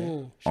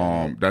 Okay.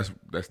 That's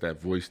that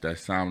voice, that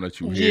sound that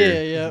you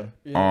hear.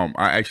 Yeah.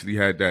 I actually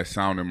had that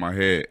sound in my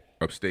head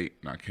upstate,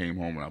 and I came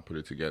home and I put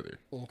it together.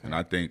 And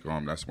I think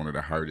that's one of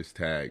the hardest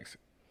tags.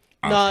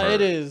 I've Nah, heard.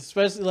 it is,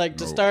 especially like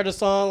to No. start a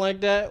song like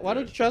that. Why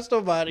don't you trust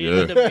nobody? Yeah.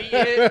 And then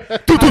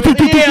the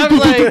beat hit. I'm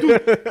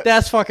like,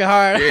 that's fucking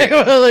hard.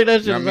 Yeah. Like that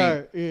shit's You know what I mean?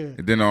 hard. Yeah.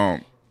 And then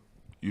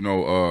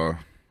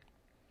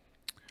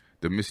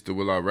the Mr.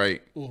 Will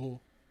Alright.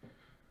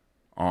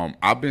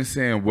 I've been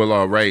saying Will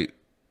Alright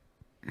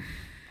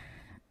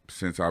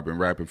since I've been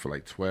rapping for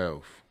like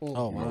 12.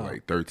 Oh, wow.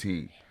 Like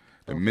 13.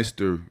 The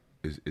Mr.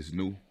 is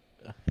new.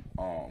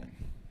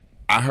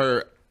 I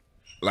heard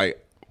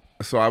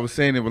so I was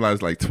saying it when I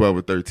was like 12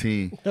 or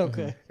 13.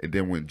 Okay. And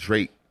then when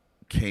Drake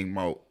came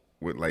out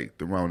with like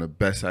around the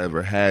best I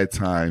ever had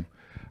time,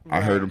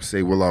 I heard him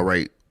say Will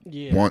Alright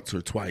Yeah. once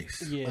or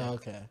twice. Yeah.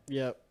 Okay.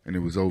 Yep. And it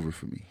was over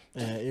for me.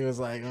 Yeah, it was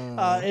like,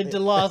 It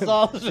lost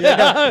all. that's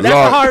a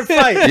Lost. hard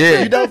fight.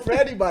 Yeah. You know, for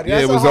anybody, Yeah,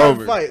 that's it was a hard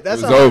over. fight.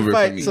 That's It a was hard over for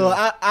fight. me. So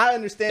I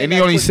understand. And he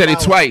that only quick said it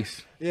power.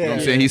 twice. Yeah. You know what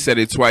I'm saying? He said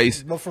it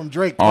twice. But from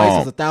Drake,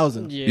 twice is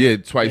 1,000. Yeah,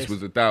 twice Yes.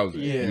 was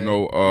 1,000. Yeah. You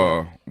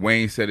know,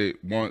 Wayne said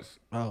it once.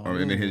 Oh.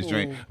 And then his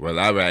drink. Well,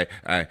 all right,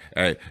 yeah, all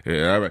right. You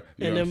know And what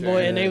then I'm boy,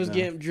 saying? and they was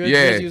getting Drake.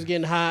 Yeah. He was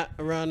getting hot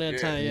around that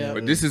time. Yeah.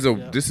 But this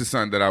is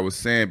something that I was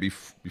saying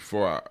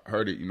before I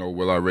heard it. You know,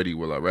 will I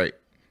write?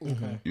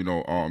 Okay. You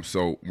know,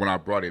 so when I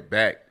brought it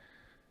back,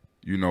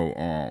 you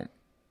know,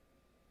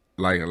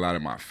 like a lot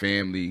of my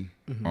family,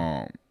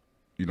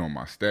 you know,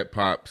 my step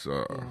pops,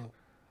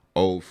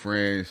 old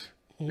friends,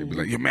 They be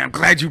like, "Yo, man, I'm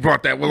glad you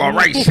brought that Will I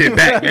Write shit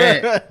back,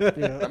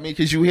 man." I mean,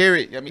 cause you hear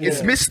it. I mean,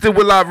 it's Mr.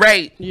 Will I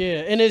Write.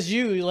 Yeah, and it's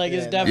you. Like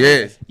it's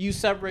definitely you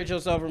separate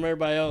yourself from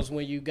everybody else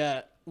when you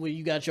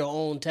got your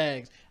own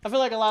tags. I feel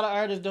like a lot of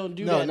artists don't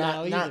do that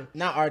now either.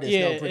 Not artists.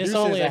 Yeah, no, producers it's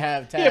only that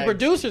have tags. Yeah,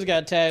 producers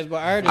got tags, but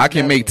artists. I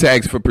can make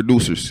tags for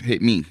producers.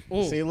 Hit me.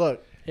 See,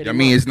 look. I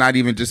mean, it's not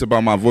even just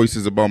about my voice.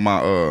 It's about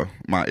my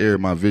my ear,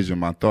 my vision,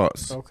 my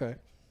thoughts. Okay.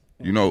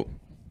 You know.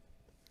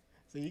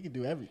 So you can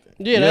do everything.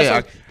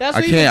 Yeah, that's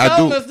what you've been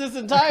telling us this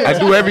entire time. I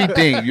do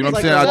everything. You know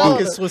what I'm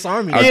saying? Swiss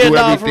Army. I do for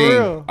everything.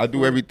 real. I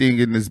do everything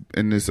in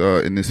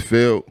this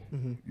field.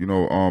 You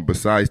know,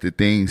 besides the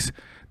things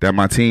that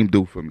my team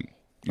do for me.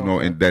 You know,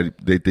 and that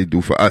they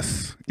do for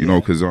us. You know,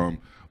 because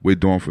we're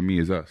doing for me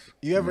is us.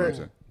 You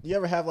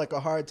ever have like a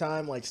hard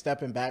time like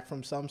stepping back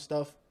from some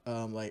stuff?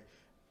 Like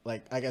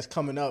I guess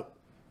coming up,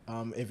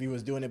 if you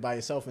was doing it by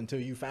yourself until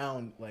you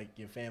found like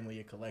your family,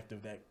 your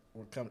collective that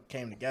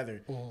came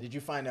together. Did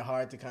you find it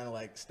hard to kind of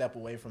like step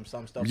away from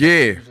some stuff that you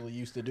usually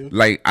used to do?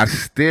 Like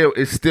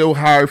it's still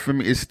hard for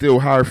me. It's still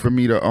hard for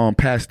me to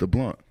pass the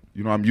blunt.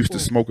 You know, I'm used to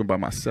smoking by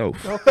myself.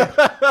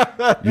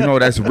 You know,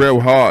 that's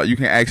real hard. You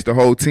can ask the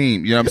whole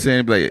team. You know what I'm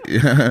saying? Like,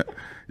 you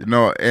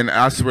know, and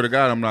I swear to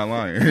God, I'm not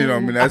lying. You know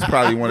what I mean? That's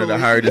probably one of the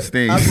hardest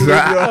things. Oh,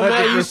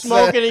 man, you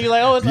smoking and you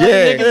like, oh, it's other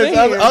niggas in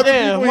here.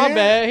 Damn, my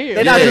bad. Here.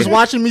 They're not just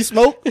watching me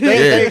smoke.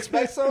 They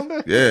expect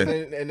something. Yeah.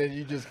 And then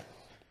you just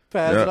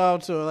pass it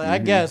off to her. Like, I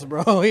guess,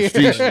 bro.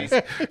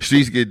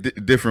 Streets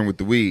get different with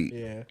the weed.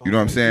 Yeah. You know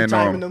what I'm saying?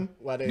 Timing them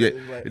while they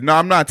No,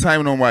 I'm not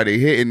timing them while they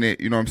hitting it.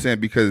 You know what I'm saying?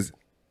 Because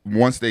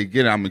once they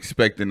get it, I'm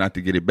expecting not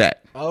to get it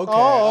back. Okay.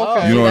 Oh,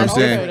 okay. You know what I'm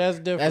saying? Okay, that's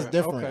different. That's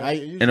different.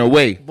 Okay. In a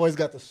way. Boys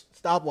got the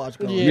stopwatch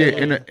going.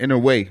 Yeah. In a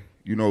way,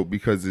 you know,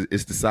 because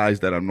it's the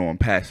size that I know I'm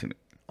passing it.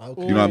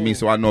 Okay. You know what I mean?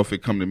 So I know if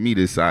it come to me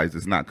this size,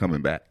 it's not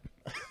coming back.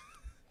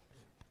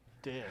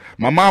 Damn.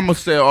 My mama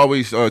said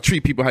always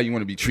treat people how you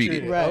want to be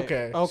treated. Right.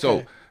 Okay.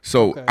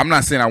 So I'm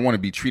not saying I want to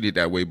be treated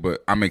that way,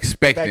 but I'm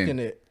expecting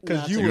it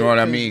because you know what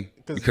I mean?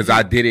 Because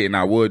I did it and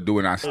I would do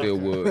it and I still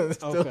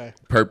would. Okay.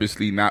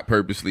 Purposely, not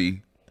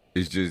purposely.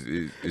 It's just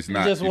it's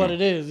not just what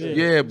it is.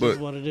 Yeah, but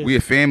we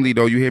a family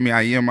though. You hear me?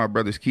 I am my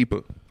brother's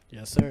keeper.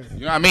 Yes, sir. You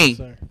know what I mean?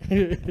 Yes,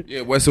 sir.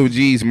 Yeah, West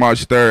OGs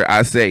March 3rd.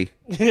 I say,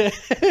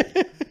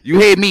 you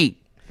hear me?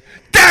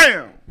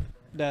 Damn.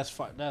 That's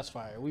fire. That's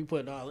fire. We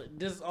put all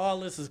this. All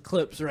this is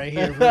clips right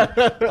here.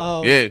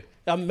 Yeah.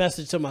 I'm a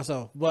message to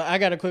myself. But I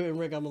got a quick,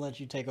 Rick, I'm going to let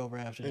you take over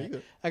after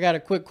that. I got a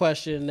quick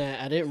question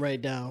that I didn't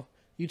write down.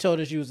 You told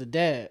us you was a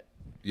dad.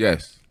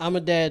 Yes. I'm a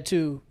dad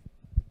too.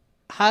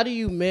 How do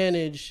you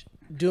manage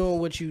doing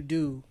what you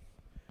do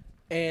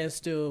and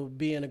still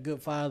being a good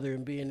father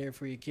and being there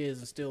for your kids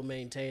and still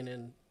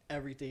maintaining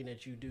everything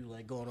that you do,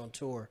 like going on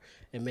tour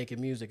and making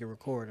music and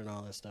record and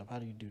all that stuff? How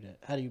do you do that?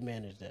 How do you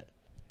manage that?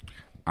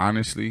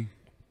 Honestly,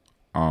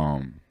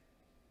 I'm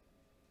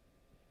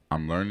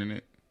learning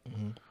it,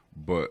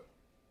 but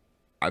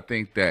I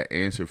think that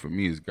answer for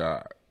me is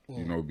God,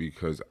 you know,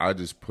 because I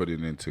just put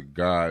it into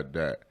God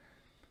that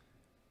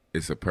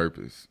it's a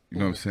purpose. You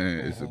know what I'm saying?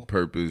 It's a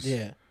purpose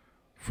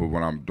for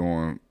what I'm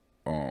doing,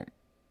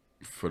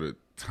 for the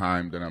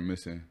time that I'm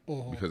missing,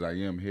 because I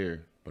am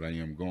here, but I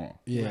am gone.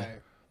 Yeah.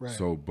 Right.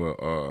 So, but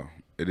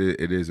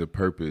it is a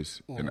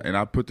purpose, and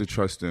I put the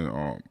trust in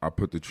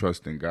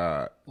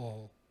God,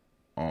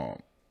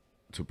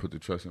 to put the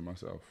trust in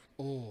myself.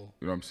 You know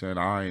what I'm saying?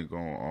 I ain't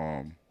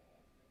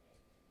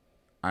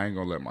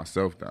gonna let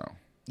myself down.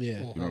 Yeah. You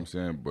know what I'm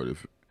saying? But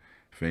if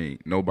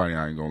ain't nobody,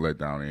 I ain't gonna let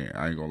down.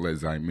 I ain't gonna let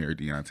Zymir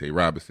Deontay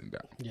Robinson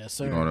down. Yes,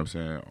 sir. You know what I'm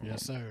saying?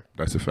 Yes, sir.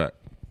 That's a fact.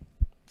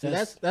 So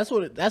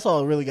that's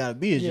all it really got to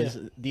be is just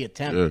the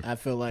attempt. I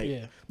feel like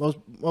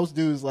most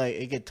dudes, like,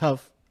 it get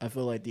tough. I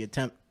feel like the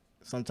attempt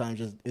sometimes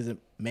just isn't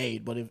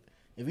made. But if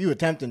you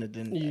attempting it,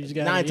 then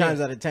 9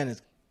 times out of 10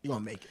 is you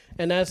gonna make it.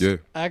 And that's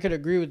I could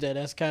agree with that.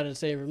 That's kind of the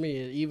same for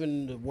me.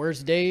 Even the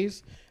worst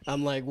days,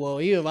 I'm like, well,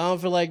 even if I don't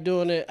feel like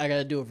doing it, I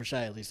gotta do it for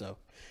Shiley. So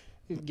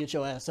get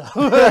your ass up.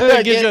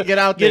 get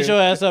out there. Get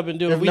your ass up and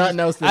do it. I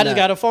just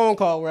got a phone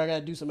call where I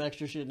gotta do some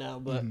extra shit now,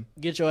 but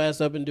get your ass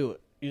up and do it.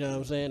 You know what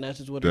I'm saying? That's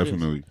just what it is.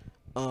 Definitely.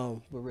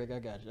 But Rick, I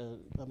got you.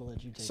 I'm gonna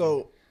let you take it.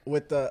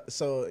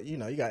 So you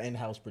know, you got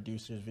in-house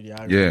producers,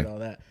 videographers, and all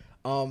that.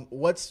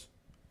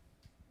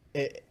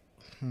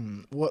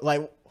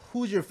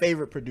 Who's your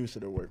favorite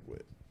producer to work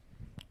with?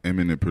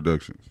 Eminent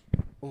Productions.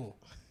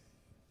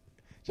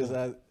 Just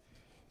that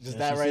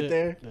right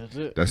there. That's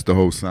it. That's the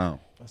whole sound.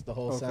 That's the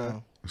whole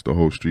sound. It's the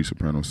whole Street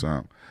Soprano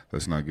sound.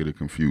 Let's not get it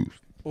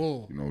confused.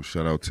 You know,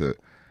 shout out to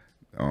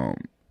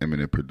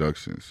Eminent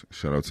Productions.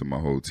 Shout out to my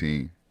whole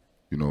team.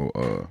 You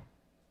know,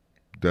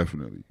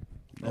 definitely.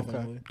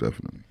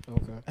 Definitely.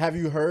 Okay. Have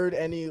you heard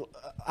any?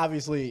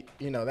 Obviously,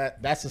 you know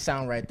that's the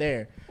sound right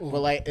there. But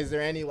like, is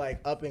there any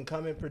like up and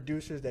coming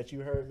producers that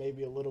you heard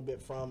maybe a little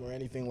bit from or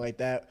anything like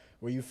that,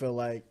 where you feel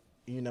like,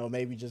 you know,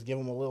 maybe just give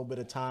them a little bit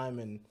of time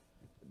and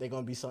they're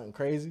gonna be something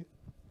crazy?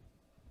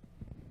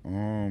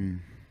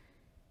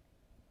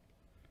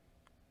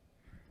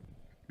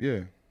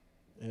 Yeah.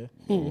 Yeah.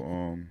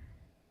 So,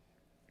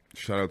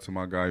 shout out to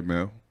my guy Mel.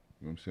 You know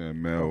what I'm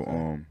saying?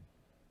 Mel,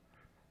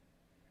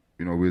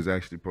 you know, we was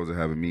actually supposed to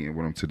have a meeting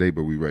with him today,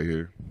 but we right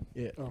here.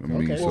 Yeah. I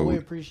mean, Well, so we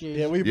appreciate.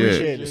 Yeah, we yeah,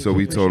 appreciate it. so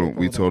we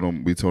told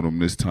him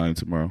this time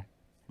tomorrow.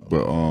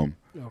 But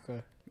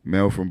Okay.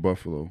 Mel from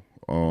Buffalo.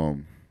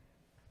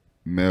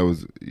 Mel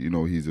is, you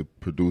know, he's a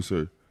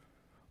producer.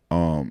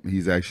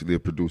 He's actually a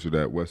producer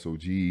that West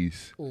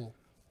OGs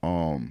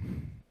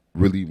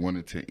really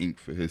wanted to ink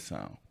for his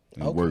sound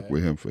and work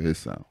with him for his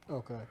sound.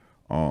 Okay.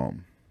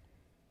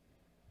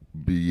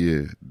 But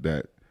yeah,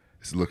 that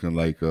it's looking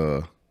like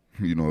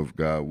you know, if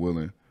God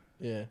willing,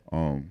 Yeah.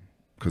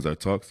 because our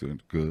talks are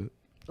good.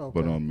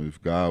 Okay. But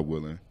if God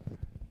willing,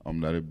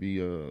 that'd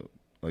be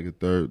like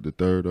the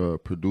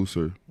third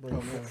producer,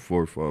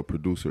 fourth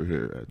producer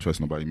here at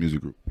Trust Nobody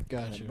Music Group.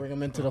 Gotcha. Bring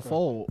him into the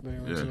fold. Bring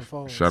him into the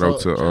phone. Shout out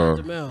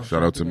to Mel.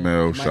 shout out to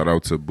Mel, shout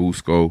out to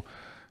Busco,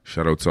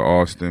 shout out to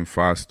Austin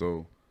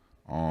Fasto,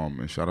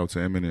 and shout out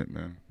to Eminent,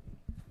 man.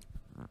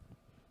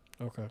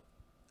 Okay.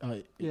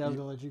 Yeah, I was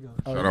gonna let you go.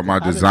 Shout out my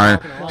design.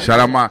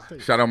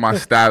 Shout out my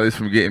stylist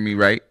from getting me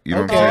right. You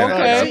know what I'm saying?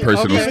 Okay. A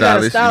personal Okay.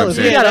 stylist. You know what I'm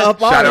saying? gotta up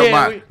Shout out yeah,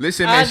 my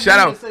listen, man. I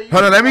Shout do out. so you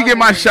Hold on, let me can get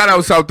my follow shout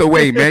outs out the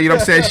way, man. You know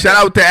what I'm saying? Shout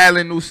out to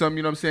Alan Newsome.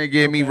 You know what I'm saying?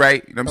 Getting me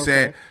right. You know what I'm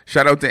saying?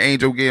 Shout out to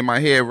Angel getting my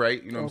hair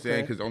right. You know what I'm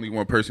saying? Because only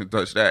one person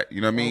touched that.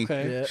 You know what I mean?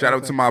 Okay. Yeah, Shout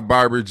out to my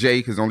barber Jay,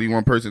 because only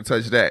one person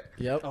touched that.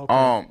 Yep. Okay. You know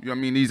what I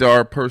mean? These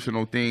are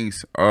personal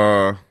things.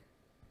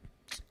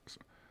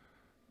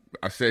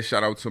 I said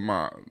shout out to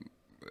my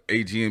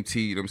AGMT,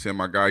 you know what I'm saying?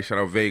 My guy, shout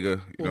out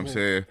Vega, you know what I'm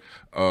saying?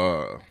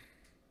 I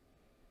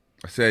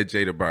said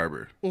Jada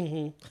Barber.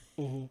 You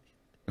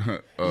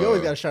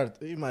always gotta shout.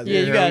 You might. Yeah,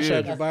 you gotta yeah.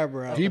 shout your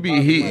barber out. He be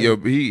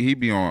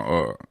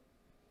on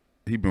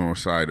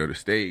side of the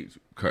stage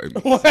cutting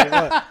me.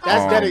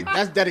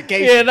 That's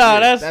dedication. Yeah, no,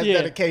 that's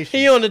dedication.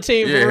 He on the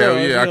team. Yeah, for hell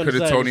real. yeah. He I on could the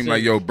have side told of him the like,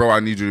 stage. yo, bro, I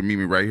need you to meet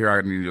me right here.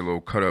 I need a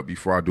little cut up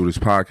before I do this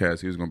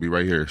podcast. He was gonna be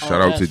right here.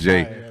 Shout out to that's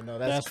Jay. fire. Yeah, no,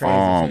 That's that's crazy.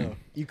 fire. as hell.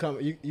 You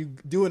come, you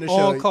doing the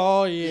show. On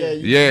call, yeah.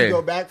 You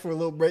go back for a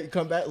little break. You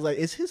come back, like,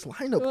 is his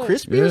lineup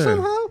crispy or Yeah.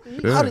 somehow?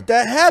 Yeah. How did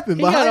that happen?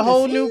 He got Behind a the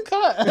whole scenes? new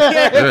cut.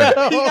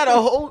 He got a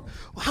whole.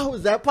 How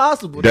is that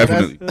possible?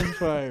 Definitely. That's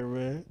fire,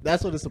 man.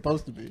 That's what it's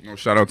supposed to be. You know,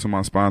 shout out to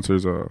my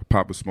sponsors,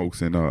 Papa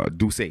Smokes and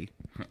Douce. You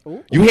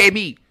hear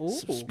me?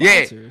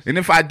 Yeah. And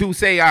if I do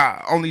say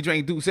I only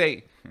drink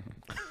Douce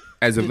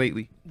as of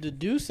lately. The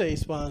Duce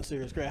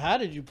sponsor is great. How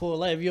did you pull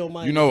that? If you don't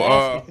mind, You know,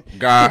 asking?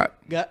 God.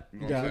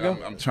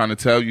 I'm I'm trying to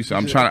tell you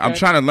something. I'm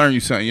trying to learn you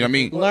something. You know what I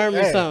mean? learn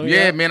me something.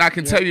 Yeah, man. I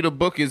can tell you the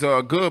book is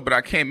good, but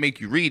I can't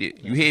make you read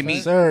it. You hear me?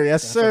 Yes, sir.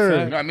 Yes, sir. You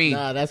know what I mean?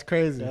 Nah, that's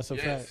crazy. That's a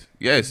fact.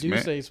 Yes,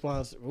 man. Duce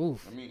sponsor.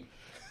 Oof. I mean,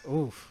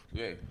 Oof.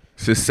 yeah.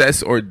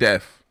 Success or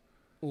death.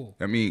 Ooh.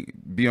 I mean,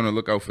 be on the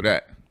lookout for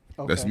that.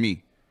 That's Okay.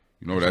 me.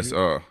 You know, that's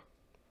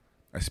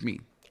me.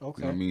 Okay. You know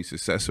what I mean?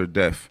 Success or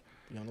death.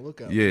 Be on the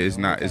lookout. Yeah, it's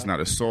not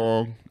a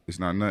song. It's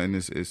not nothing.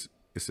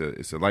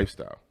 It's a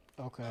lifestyle.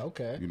 Okay.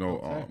 Okay. You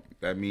know,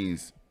 that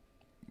means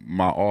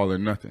my all or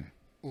nothing.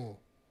 I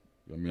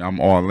mean, I'm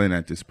all in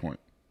at this point.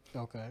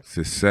 Okay.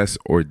 Success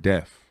or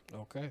death.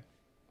 Okay.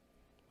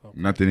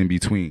 Nothing in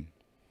between.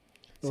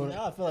 See,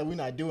 now I feel like we're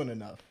not doing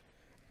enough.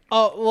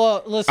 Oh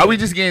well, listen. Are we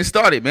just getting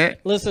started, man?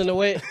 Listen, the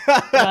way.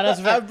 Nah, that's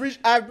a I fact.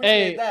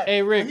 appreciate that.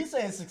 Hey, Rick. When he's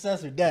saying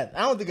success or death,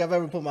 I don't think I've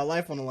ever put my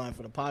life on the line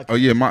for the podcast. Oh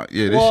yeah, this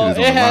Well,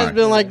 shit is it on the has line.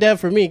 been like that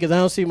for me because I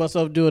don't see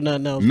myself doing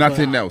nothing else.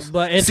 Nothing else.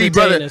 But See,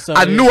 brother, entertaining, so,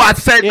 I knew I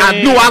said Yeah,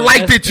 I knew I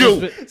liked it, you.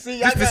 that's- See,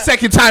 This is the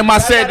second time I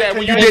said that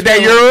when you did that.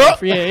 You're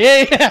up.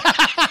 Yeah.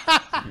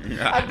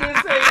 I did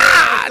say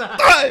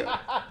that.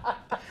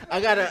 I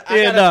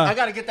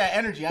gotta get that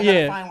energy. I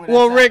gotta find where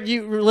Well, that's Rick,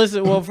 you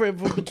listen. Well, for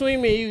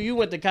between me and you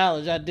went to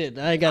college. I did.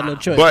 I ain't got no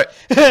choice. But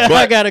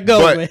I gotta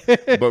go, man.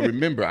 But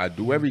remember, I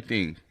do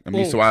everything. I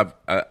mean, so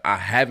I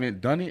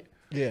haven't done it.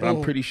 Yeah. But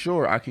I'm pretty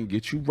sure I can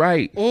get you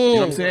right. You know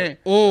what I'm saying?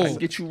 I can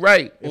get you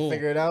right.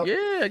 Figure it out. Yeah,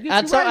 I get you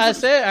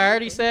right. I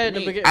already said in the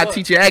beginning. I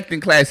teach you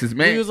acting classes,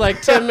 man. We was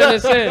like 10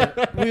 minutes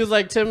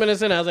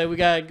in. I was like, we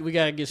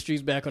gotta get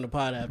Streets back on the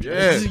pod after.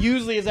 Yeah.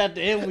 Usually it's at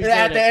the end. We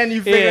At say the end,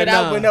 you figure it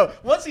out. nah. But no,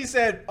 once he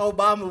said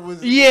Obama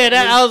was,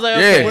 I was like,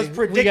 Yeah. okay, was we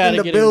predicting gotta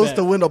the get him Bills back.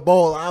 to win a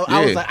bowl, I was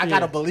Yeah. like, I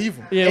gotta believe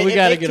him. Yeah, we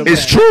gotta get him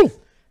It's back. true.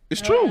 It's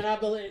true. And I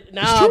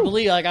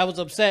believe like I was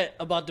upset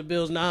about the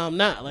Bills. Now I'm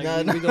not. Like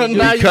No, we gonna do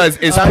now it. Because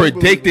it's I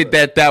predicted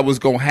that was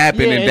gonna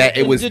happen and that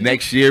it was the-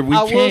 next year. We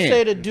I can. will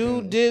say the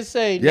dude did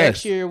say Yes.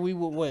 next year we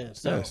would win.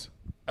 So Yes.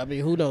 I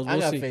mean, who knows? I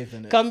We'll got see. faith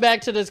in it. Come back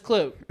to this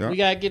clip. Yeah. We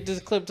gotta get this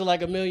clip to like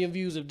 1 million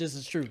views if this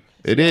is true.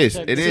 It is.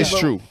 check It this is out.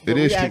 true. But It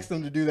is we true. asked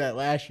them to do that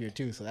last year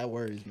too, so that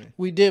worries me.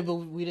 We did, but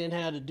we didn't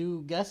have the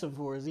dude guessing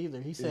for us either.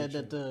 He said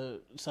that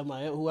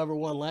whoever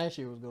won last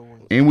year was gonna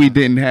win. And we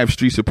didn't have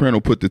Street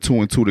Soprano put the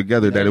 2 and 2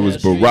 together that it was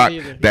Streets either.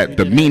 Barack, that Yeah,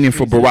 the yeah, meaning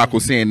for Streets Barack either.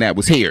 was saying that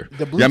was here. The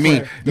You know what I mean?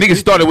 blueprint. The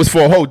Niggas thought it was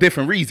for a whole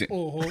different reason.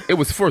 It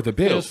was for the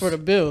Bills. It was for the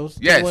Bills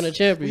Yes. to win a We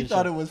championship.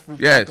 thought it was for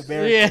Yes. Black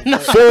America. Yeah,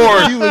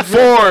 no. You was For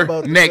right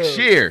about the next Bills.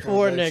 year.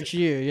 For next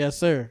year. Yes,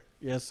 sir.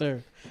 Yes,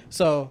 sir.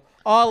 So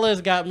all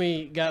this got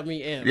me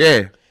amped.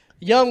 Yeah.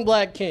 Young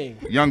Black King,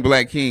 Young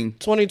Black King.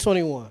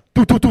 2021.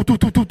 Do, do, do, do,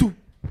 do, do, do.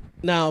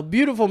 Now,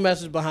 beautiful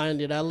message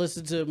behind it. I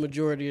listened to the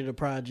majority of the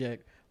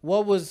project.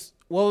 What was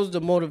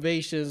the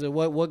motivations and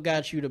what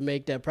got you to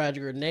make that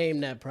project or name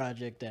that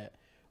project that?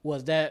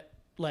 Was that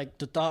like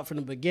the thought from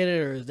the beginning,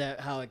 or is that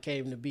how it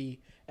came to be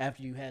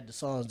after you had the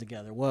songs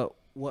together?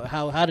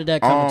 How did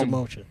that come into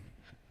motion?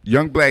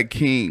 Young Black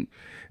King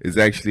is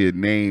actually a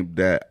name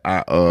that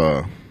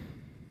I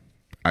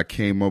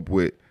came up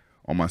with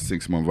on my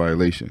 6-month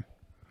violation.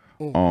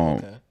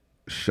 Okay.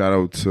 Shout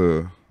out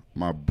to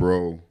my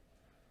bro,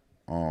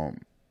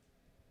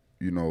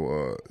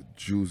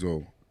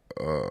 Juzo,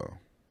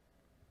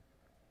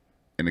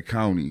 in the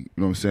county. You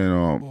know what I'm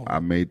saying? I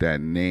made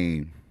that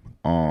name,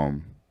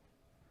 and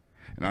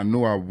I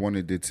knew I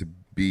wanted it to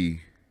be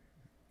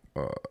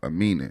a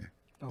meaning.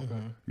 Okay.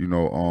 You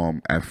know,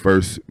 at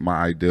first my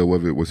idea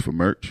of it was for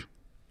merch.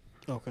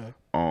 Okay.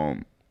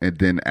 And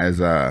then as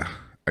I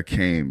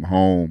came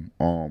home,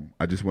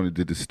 I just wanted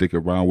it to stick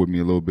around with me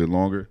a little bit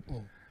longer.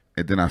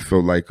 And then I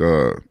felt like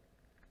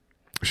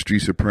Street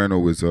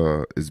Soprano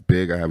is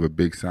big. I have a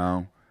big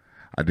sound.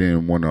 I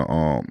didn't want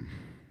to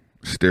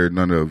stare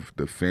none of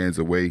the fans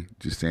away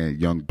just saying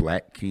Young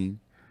Black King.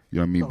 You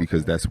know what I mean? Okay.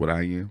 Because that's what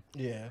I am.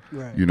 Yeah.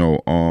 Right. You know,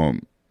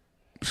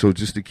 so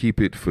just to keep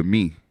it for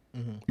me,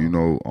 you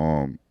know,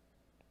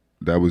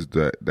 that was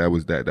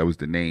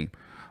the name.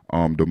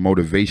 The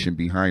motivation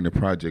behind the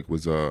project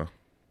was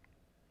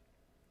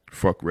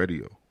fuck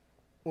radio.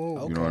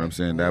 Okay. You know what I'm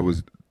saying? That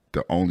was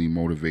the only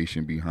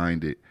motivation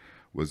behind it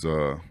was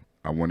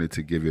I wanted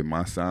to give it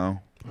my sound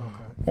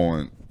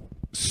on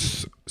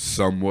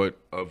somewhat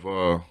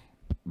of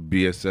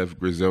BSF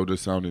Griselda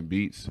sounding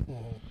beats.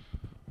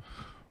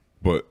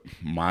 But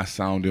my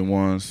sounding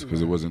ones,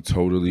 because it wasn't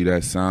totally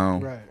that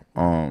sound.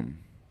 Right.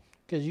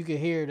 Because you could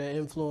hear the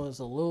influence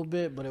a little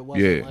bit, but it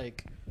wasn't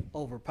like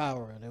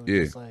overpowering. It was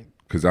just like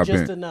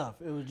enough.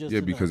 It was just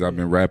enough. Because I've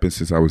been rapping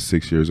since I was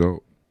 6 years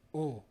old,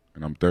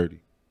 and I'm 30.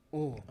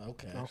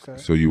 Okay.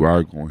 So you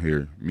are gonna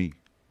hear me.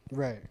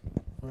 Right.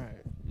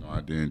 No,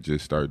 I didn't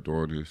just start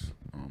doing this.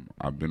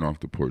 I've been off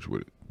the porch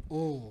with it.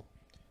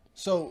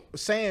 So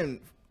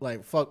saying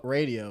like fuck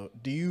radio,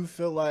 do you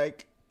feel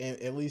like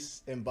at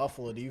least in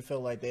Buffalo, do you feel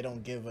like they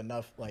don't give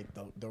enough, like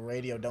the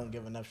radio don't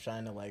give enough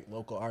shine to like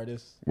local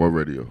artists? What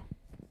radio?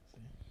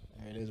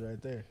 There it is right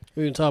there.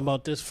 We've been talking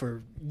about this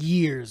for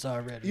years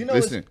already. You know,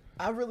 Listen,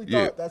 I really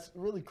thought that's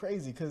really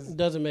crazy because It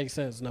doesn't make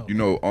sense, no. you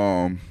know,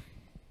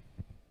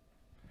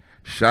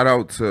 shout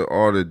out to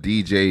all the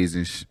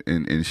DJs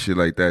and shit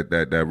like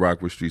that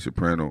rock with Street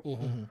Soprano.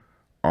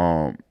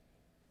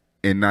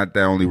 And not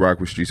that only rock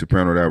with Street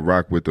Soprano, that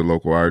rock with the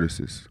local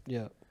artists.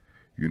 Yeah.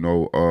 You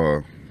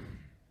know,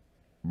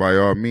 by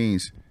all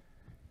means,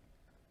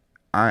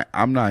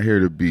 I'm not here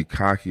to be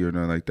cocky or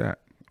nothing like that.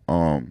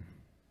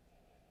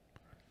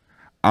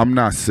 I'm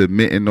not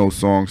submitting those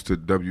songs to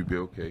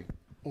WBLK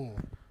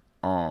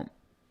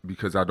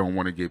because I don't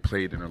want to get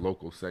played in a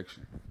local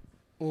section.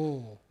 You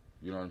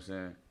know what I'm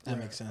saying? that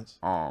makes sense.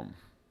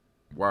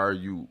 Why are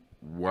you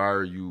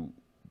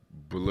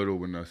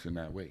belittling us in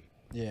that way?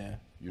 Yeah.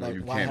 You know, Like,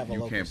 you why have a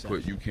local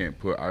can't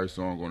put our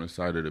song on the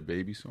side of the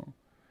Baby song.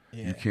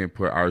 Yeah. You can't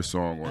put our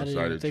song I on the didn't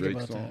side even of think Drake's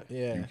about song. that.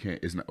 Yeah. You can't.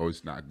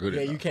 It's not good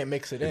Yeah, enough. you can't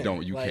mix it in.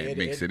 You can't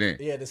mix it in.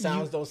 Yeah, the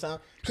sounds don't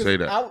sound. 'Cause Say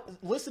that. I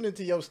listening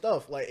to your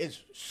stuff, like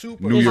it's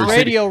super. New It's York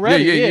radio City.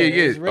 ready, Yeah.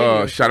 it's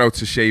radio. Shout out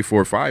to Shade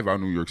 4-5 out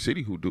New York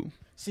City who do.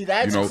 See,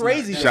 that's You know,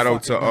 crazy. shout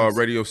out to fucking nuts.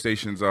 radio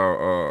stations.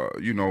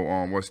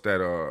 What's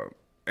that?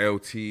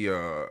 LT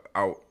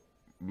out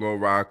Little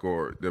Rock,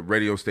 or the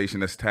radio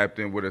station that's tapped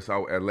in with us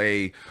out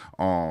LA,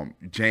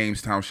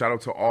 Jamestown. Shout out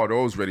to all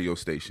those radio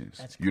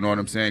stations. You know what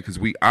I'm saying? Because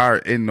we are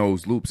in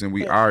those loops and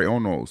we are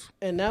on those.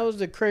 And that was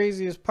the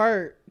craziest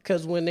part,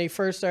 because when they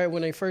first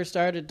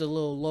started the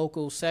little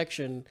local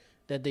section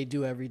that they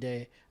do every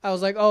day, I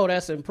was like, oh,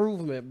 that's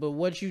improvement. But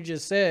what you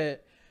just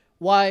said,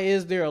 why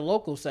is there a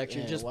local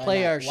section? Yeah, just why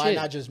play not- our Why shit.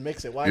 not just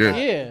mix it? Why Yeah. not?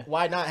 Yeah.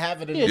 Why not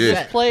have it in Yeah, the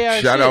just set? play our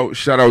shit.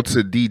 Shout out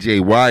to DJ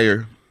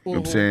Wire. You know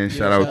what I'm saying?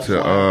 Shout out to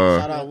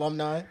shout out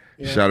alumni.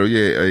 shout out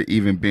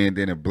even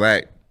Bandana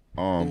Black,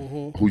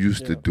 who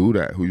used to do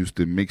that, who used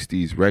to mix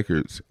these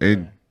records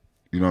in.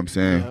 You know what I'm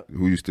saying? Yep.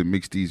 Who used to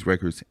mix these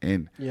records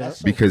in. Yeah. That's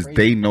so because crazy.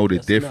 they know the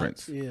That's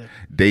difference. nuts, yeah.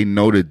 They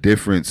know the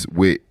difference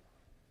with,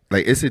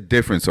 like, it's a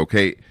difference,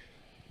 okay?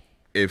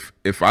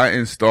 If I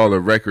install a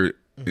record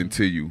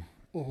into you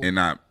and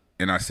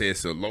I say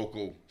it's a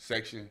local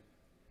section,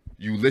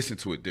 you listen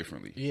to it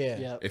differently. Yeah.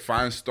 Yeah. If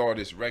I install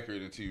this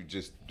record into you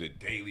just the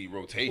daily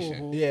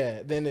rotation,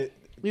 Yeah. Then it.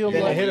 You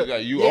then like- it hit a-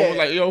 like, you yeah. almost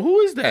like, yo, who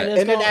is that?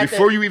 And then at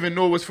Before that- you even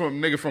know it was from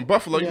nigga from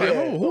Buffalo, you Yeah. like,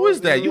 oh, who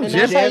is that? You And just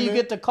that's how you jamming.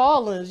 get the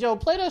call-ins. Yo,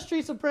 play that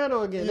Street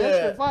Soprano again.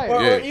 That shit fire.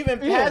 Or Yeah. even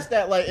past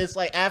that, like it's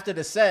like after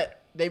the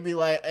set, they be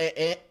like,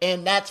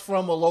 and that's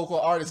from a local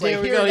artist. Like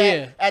There we hear go, that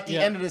yeah. at the Yeah.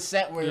 end of the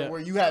set where, Yeah. where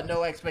you had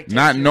no expectation,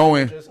 Not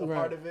knowing- just a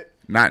part of it.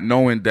 not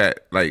knowing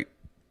that, like,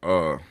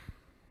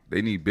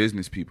 they need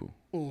business people.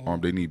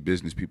 They need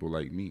business people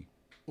like me.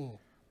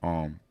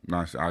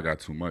 I got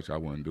too much. I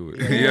wouldn't do it.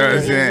 You know what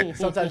I'm saying?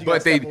 Sometimes you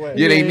But gotta step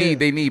away.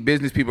 they need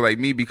business people like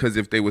me, because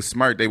if they were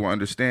smart, they would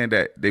understand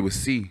that they would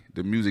see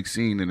the music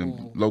scene and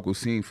the local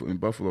scene in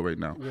Buffalo right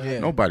now. Yeah.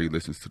 Nobody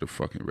listens to the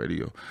fucking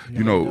radio.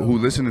 You know who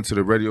listening to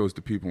the radio is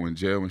the people in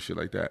jail and shit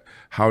like that.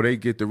 How they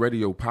get the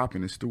radio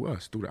popping is through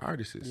us, through the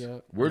artists.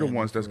 Yep. We're the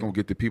ones that's gonna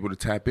get the people to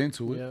tap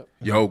into it. Yep.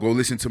 Yo, go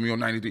listen to me on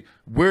 93.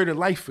 We're the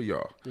life for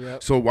y'all.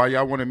 Yep. So why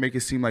y'all want to make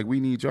it seem like we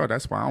need y'all?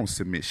 That's why I don't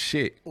submit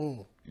shit.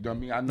 You know what I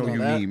mean? I know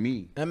you need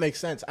me. That makes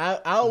sense. I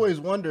always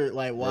wondered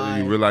like Whether why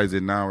you realize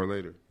it now or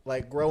later.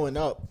 like growing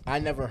up, I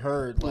never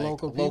heard like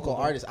Local local, people.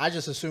 artists. I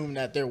just assumed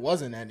that there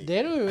wasn't any.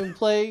 They don't even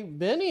play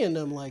Benny and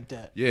them like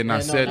that. Yeah, and I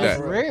no, said that's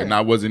that, rare. and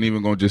I wasn't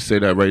even gonna just say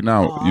that right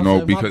now, Oh, you I know,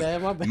 said, my because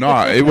bad, my bad.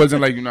 no, it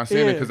wasn't like you're not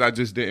saying it Yeah. because I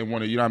just didn't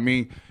want to, you know what I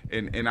mean?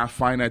 And I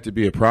find that to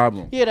be a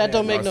problem. Yeah, that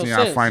don't You know make what I'm no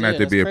saying? sense. I find Yeah, that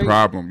to that's be a crazy.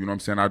 problem. You know what I'm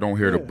saying? I don't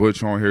hear the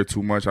Butch on here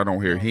too much. I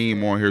don't hear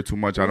Heem on here too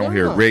much. I don't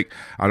hear No. Rick.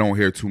 I don't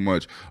hear too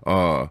much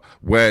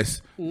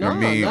Wes. You know what I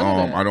No, mean? none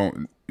of that. I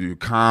don't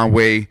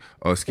Conway,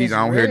 Skeez. It's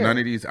I don't hear rare. none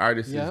of these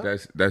artists. Yeah.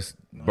 That's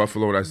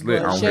Buffalo. That's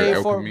lit. I But don't hear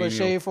El Shade Camino.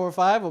 Shade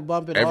 4-5 will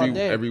bump it all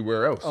day.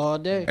 Everywhere else. All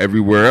day.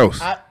 Everywhere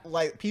else. I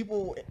like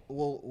people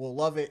will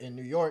love it in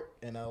New York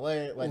and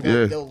LA. Like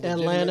Yeah. they'll legitimately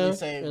Atlanta,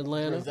 say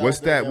Atlanta. Griselda, What's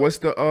that?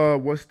 they'll-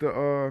 What's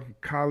the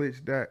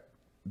college that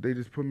they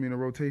just put me in a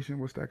rotation?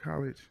 What's that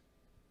college?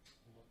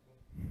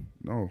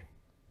 No.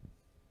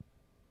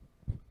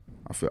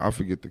 I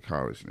forget the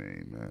college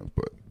name, man.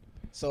 But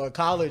So a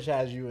college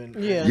has you in.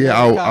 Yeah.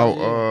 yeah, that's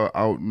college,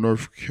 out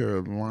North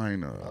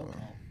Carolina.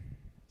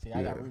 See,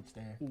 I got roots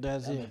there.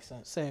 That's That it. makes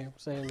sense. Same.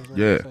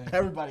 Yeah. Same.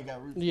 Everybody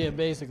got roots. Yeah,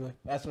 basically.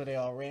 That's where they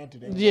all ran to.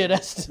 Yeah,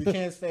 that's We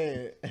can't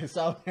stay in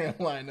South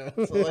Carolina,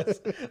 so let's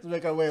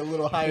make our way a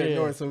little higher Yeah,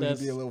 north so we can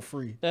that's- be a little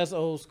free. that's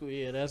old school.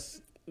 Yeah,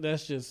 that's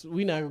just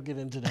we not gonna get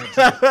into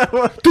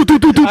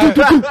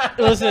that.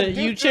 Listen,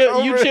 you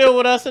chill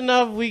with us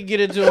enough, we can get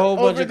into a whole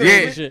bunch of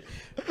crazy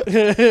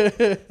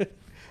shit.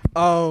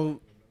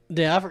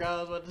 Yeah, I forgot what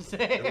I was about to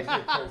say.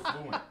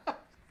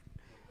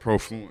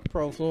 Profluent.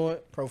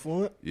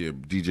 Profluent. Yeah,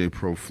 DJ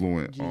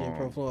Profluent. DJ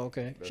Profluent.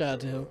 Okay, shout out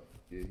to him.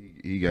 Yeah,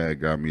 he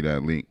got me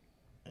that link.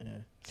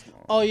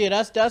 Oh yeah,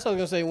 that's what I was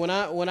gonna say. When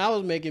I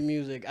was making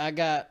music, I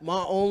got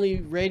my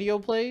only radio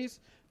plays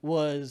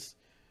was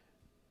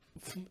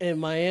in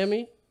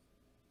Miami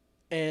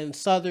and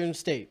southern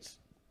states.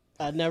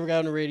 I never got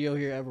on the radio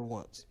here ever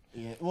once.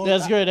 Yeah, well,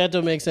 That's great. That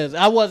don't make sense.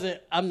 I wasn't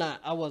on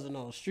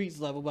the streets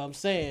level, but I'm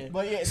saying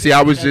But yeah, See,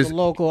 I was as just a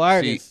local see,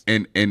 artist.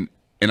 and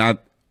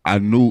I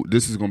knew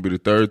this is gonna be the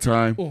third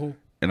time, Mm-hmm.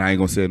 and I ain't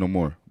gonna say it no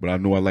more. But I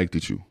knew I liked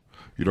it you.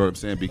 You know what I'm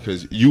saying?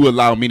 Because you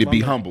allowed me to be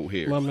humble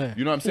here. My man.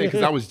 You know what I'm saying?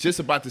 Because I was just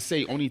about to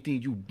say, only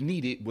thing you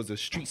needed was a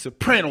Street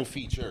Soprano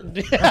feature.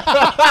 That's what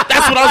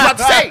I was about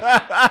to say.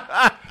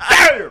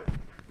 Damn.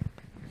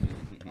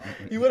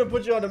 you would have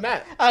put you on the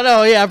map. I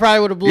know. Yeah, I probably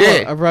would have blew Yeah. up.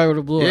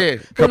 Yeah.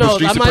 Who Couple knows?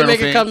 Street I might Soprano make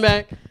a fans.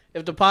 comeback.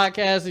 If the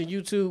podcast and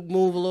YouTube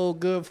move a little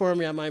good for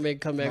me, I might make a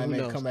comeback. Might Who make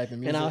a knows? comeback to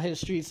And music. I'll hit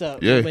streets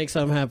up. Yeah. Make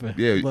something happen.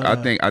 Yeah, But, I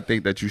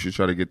think that you should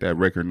try to get that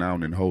record now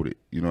and then hold it.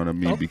 You know what I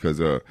mean? Because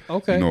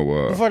Okay. you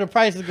know, before the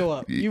prices go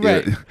up. You yeah,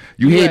 right. you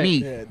You hear right. me?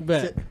 Yeah,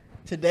 Bet.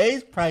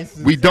 today's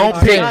prices. We don't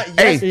are pick. not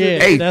Hey,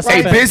 yesterday. Yeah, that's a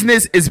hey, fact.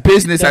 business is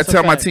business. That's I a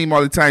tell my fact. team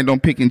all the time,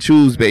 don't pick and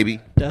choose,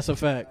 baby. That's a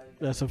fact.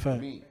 That's a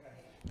fact.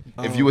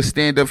 If you would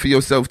stand up for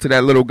yourself to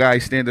that little guy,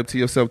 stand up to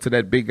yourself to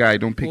that big guy.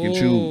 Don't pick and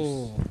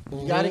choose.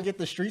 You gotta get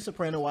the street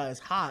soprano while it's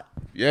hot,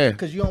 Yeah,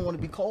 because you don't want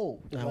to be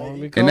cold. I wanna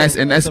be Like, cold.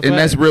 and that's a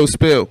fact. real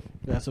spill.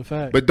 That's a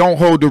fact. But don't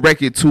hold the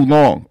record too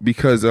long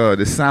because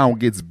the sound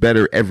gets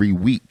better every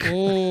week.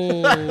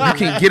 You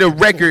can get a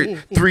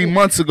record 3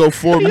 months ago,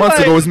 4 months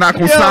ago. It's not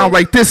gonna sound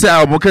like this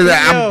album because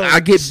I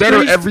get better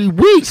Streets- every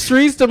week.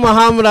 Streets to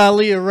Muhammad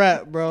Ali a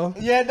rap, bro.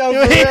 yeah, no,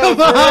 You for ain't real, for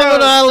Muhammad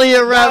real. Ali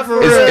a rap for for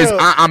real. real.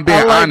 I'm being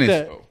I like honest.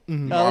 that. though.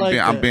 I like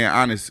I'm that. being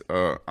honest.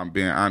 I'm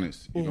being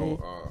honest. You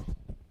know,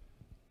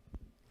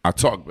 I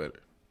talk better.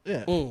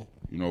 Yeah. You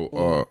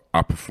know,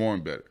 I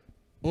perform better.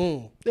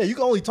 Yeah, you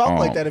can only talk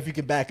like that if you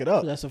can back it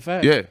up. That's a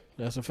fact. Yeah.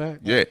 That's a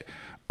fact. Yeah.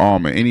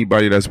 And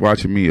anybody that's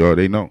watching me,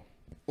 they know.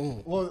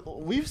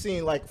 Well, we've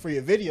seen like for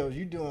your videos,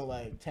 you doing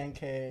like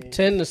 10K.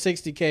 10 to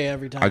 60K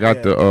every time. I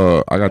got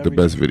the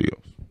best time.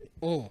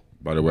 videos.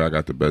 By the way, I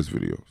got the best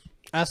videos.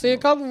 I see a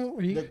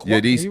couple. Yeah,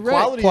 these- he right.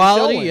 Quality,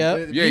 Quality, is yeah.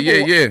 showing. Yeah,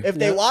 People- yeah. If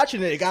they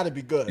watching it, it got to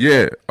be good.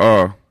 Yeah.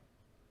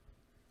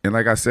 And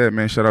like I said,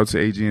 man, shout out to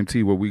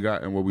AGMT. What we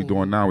got and what we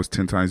doing now is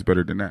 10 times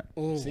better than that.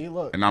 See,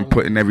 look. And I'm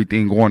putting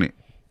everything on it.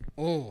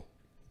 I'm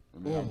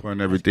putting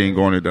everything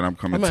on it that I'm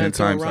I coming might 10 have to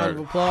times a round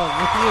of higher.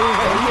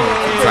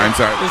 applause. 10 times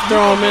higher. Just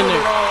throw them in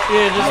there.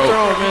 Yeah, just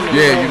throw them in there.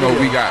 Yeah, you know,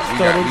 we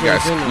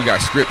we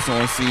got scripts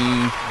on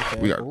scene.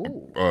 We got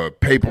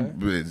paper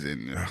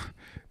and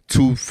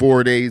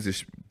 2-4 days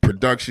of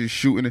production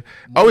shooting.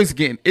 Oh, it's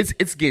getting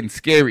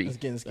scary. It's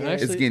getting scary.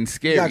 Actually, It's getting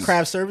scary. You got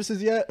craft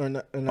services yet or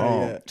not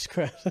yet? Just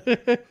crap. You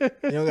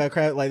don't got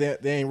craft like they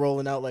ain't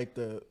rolling out like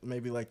the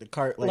maybe like the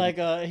cart like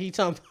Like he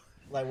talking.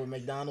 Like with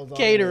McDonald's on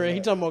catering. there, He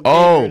talking about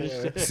Oh, catering.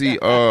 and shit. see,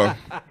 well,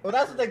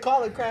 that's what they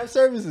call it, craft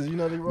services. You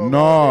know, they roll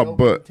Nah, out, they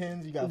open but-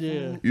 tins, you got Yeah.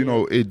 food. you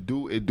know, it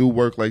do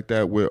work like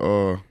that with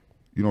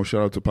you know,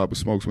 shout out to Papa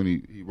Smokes when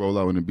he roll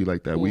out and it be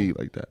like that, weed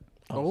like that.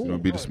 Oh, You know,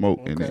 be the smoke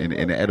and, okay.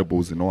 and the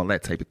edibles and all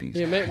that type of things.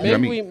 Yeah, You know what I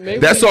maybe mean? maybe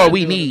That's we all not we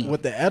doing need. enough.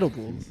 With the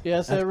edibles. Yeah,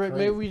 I said That's Rick, maybe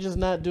crazy. we just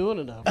not doing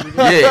enough. We just,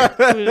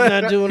 Yeah. we just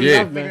not doing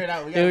Yeah. enough, man. Figure it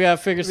out. We Yeah, we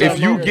gotta figure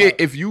something out.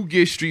 If you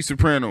get Street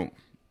Soprano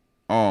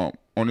on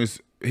this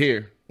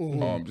here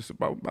just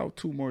about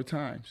 2 more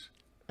times,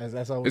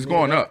 That's all we it's need.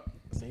 going up.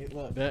 See,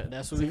 look.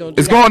 That's what we gonna do.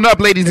 It's going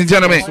up, ladies and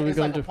gentlemen. we It's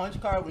gonna like do. a punch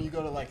card when you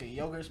go to like a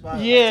yogurt spot.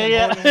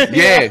 Yeah, like Tim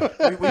yeah. Hortons.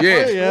 Yeah, We punch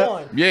yeah,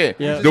 one. yeah.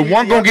 Yeah. The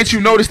one gonna get you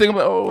noticed. Thinking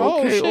about, Oh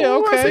okay, shit!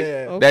 oh, I Okay. see.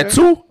 Yeah. Okay. That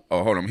 2?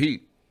 Oh, hold on, he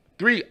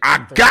 3.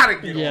 I gotta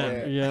get on Yeah,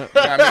 that. yeah. You know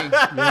what I mean?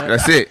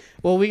 That's it.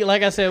 Well,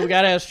 like I said, we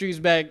gotta have Streets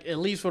back at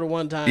least for the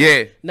one time.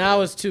 Yeah.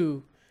 Now it's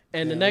 2,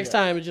 and the next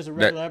time it's just a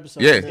regular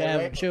episode. yeah. Just gotta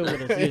have him chill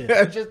with us.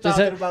 Yeah. Just Just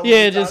talking have, about what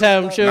yeah, we just talking have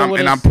him about. chill with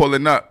And us. I'm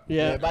pulling up.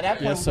 Yeah. Yeah, by that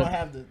point, Yes, we're sir. gonna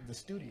have the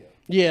studio.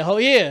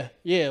 Yeah,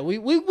 yeah.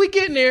 We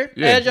getting there.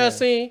 Yeah. As y'all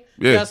seen,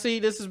 Yeah. y'all see,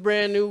 this is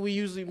brand new.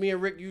 Me and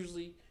Rick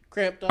usually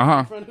cramped up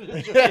in front of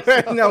the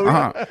joint.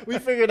 No, we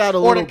figured out a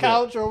or little the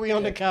couch, or we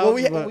on the couch. Well,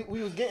 we but-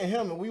 was getting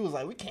him, and we was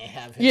like, we can't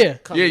have him. Yeah.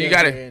 come Yeah, you in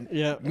got here it. and-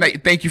 yeah.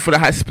 Thank you for the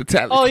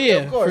hospitality. Oh yeah,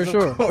 Of course, for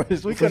sure. Of course.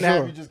 We For couldn't have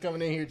sure. you just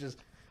coming in here. Just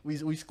we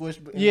squished.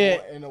 Yeah.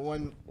 In a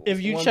one.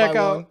 If you one check by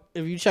out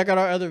one.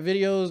 our other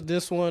videos,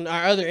 this one,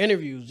 our other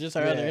interviews, just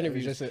our Yeah, other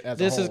interviews, just as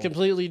a this is whole.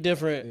 completely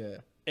different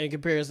Yeah. in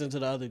comparison to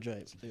the other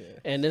joints. Yeah.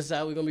 And this is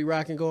how we're gonna be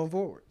rocking going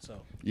forward.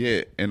 So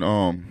Yeah, and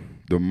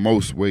the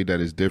most way that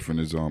is different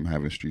is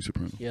having Street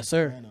Soprano. yes,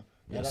 sir. I know.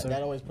 Yes, that, sir.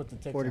 that always put the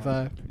tick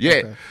 45. Yeah,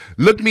 Okay.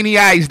 look me in the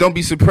eyes. Don't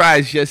be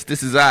surprised. Yes,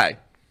 this is I.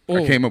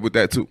 I came up with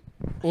that too.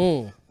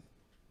 Mm.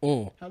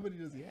 How many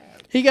does he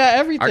have? He got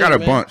everything. I got a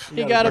man. bunch.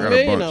 He got I a got a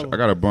million bunch. of them. I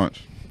got a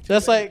bunch.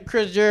 That's like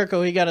Chris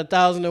Jericho. He got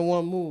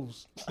 1,001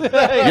 moves.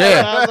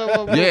 Yeah,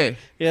 1,001 moves. yeah.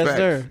 Yes, Facts.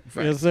 sir.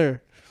 Facts. Yes,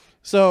 sir.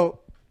 So,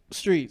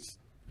 Streets,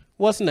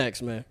 what's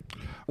next, man?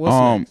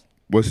 What's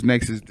What's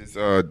next is this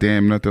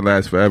Damn Nothing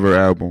Lasts Forever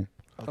album.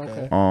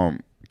 Okay.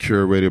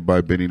 Curated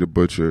by Benny the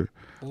Butcher.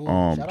 Shout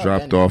out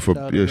Dropped Benny. off Shout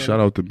out to Benny. shout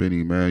out to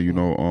Benny, man. You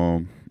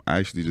know, I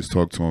actually just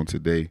talked to him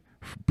today,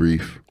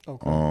 brief.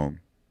 Okay.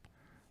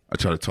 I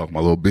try to talk my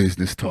little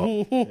business talk.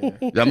 You know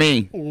what I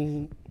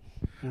mean?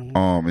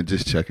 And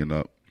just checking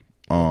up.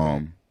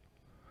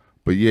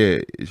 But yeah,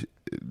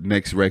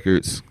 next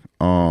records,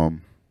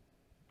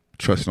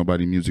 Trust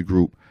Nobody Music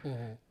Group.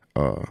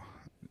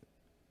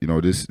 You know,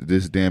 this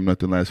Damn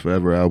Nothing Lasts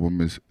Forever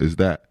album is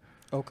that.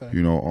 Okay.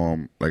 You know,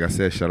 like I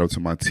said, shout out to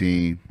my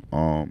team.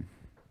 You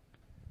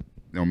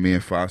know, me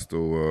and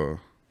Fosto,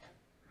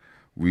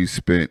 we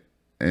spent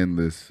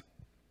endless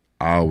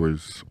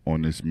hours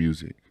on this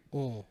music.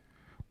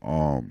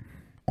 On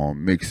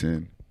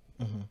mixing.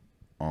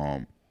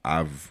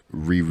 I've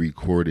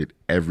re-recorded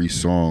every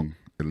song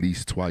at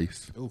least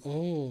twice.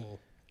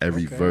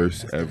 Every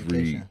verse,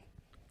 every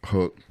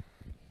hook.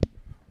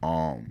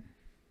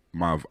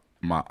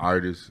 My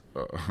artist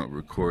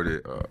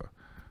recorded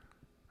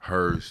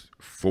hers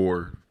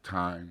 4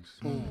 times.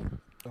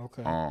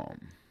 Okay.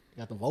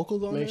 Got the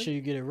vocals on Make there? sure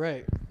you get it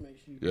right. Make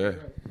sure you get Yeah,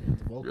 it right.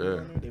 The vocals Yeah,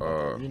 on there? They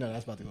about to- you know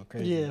that's about to go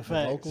crazy. Yeah, The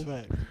facts. vocals?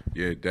 Facts.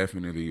 yeah,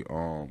 definitely.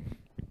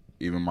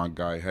 Even my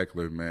guy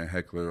Heckler, man,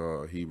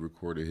 he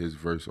recorded his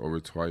verse over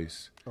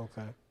twice.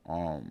 Okay.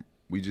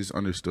 We just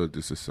understood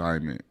this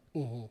assignment.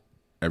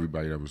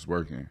 Everybody that was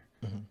working,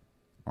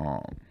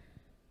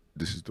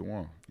 this is the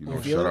one. You know,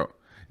 feel shout it? out.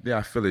 Yeah,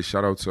 I feel it.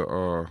 Shout out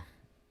to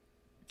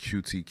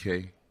QTK. You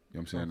know what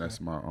I'm saying? That's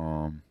my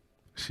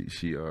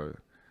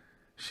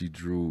she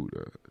drew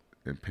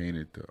and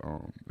painted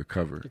the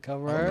cover. The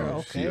cover art? No,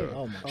 Okay.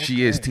 Oh my-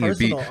 She is Personal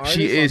TMB.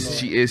 artist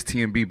She is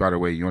TMB. By the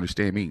way, you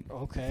understand me?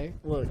 Okay.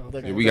 Look,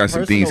 the- Yeah, we the got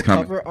some personal things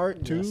coming. Cover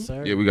art too. Yes,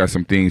 sir. Yeah, we got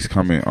some things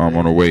coming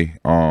on the way.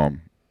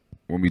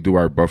 When we do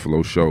our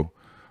Buffalo show,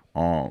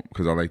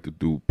 because I like to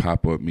do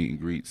pop up meet and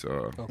greets.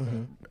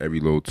 Every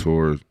little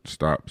tour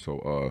stop.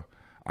 So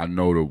I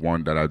know the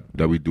one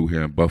that we do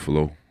here in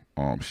Buffalo.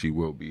 She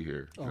will be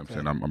here. You know what I'm Okay.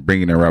 saying? I'm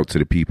bringing her out to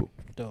the people.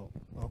 Dope.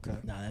 Okay.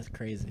 Nah, that's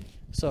crazy.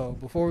 So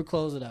before we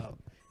close it out,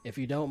 if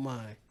you don't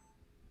mind,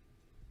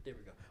 there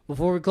we go.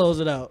 Before we close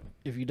it out,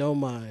 if you don't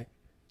mind,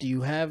 do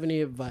you have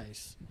any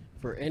advice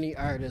for any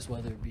artist,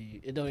 whether it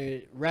be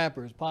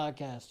rappers,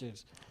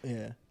 podcasters,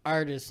 Yeah.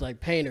 artists like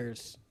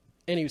painters,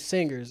 any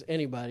singers,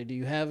 anybody? Do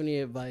you have any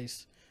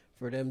advice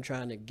for them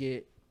trying to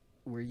get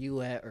where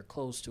you at or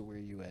close to where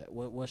you at?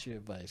 What's your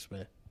advice,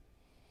 man?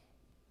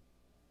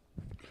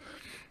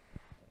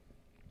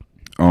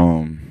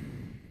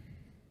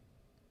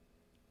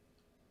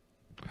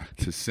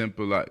 To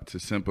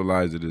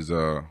symbolize it is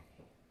 2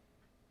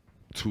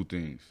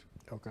 things: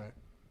 Okay.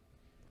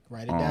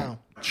 Write it down.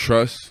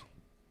 trust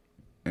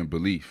and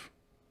belief.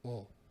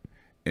 Oh.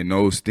 And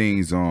those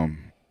things,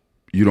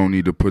 you don't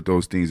need to put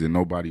those things in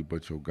nobody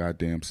but your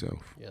goddamn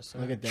self. Yes, sir.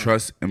 Look at that.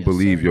 Trust and Yes,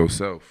 believe sir.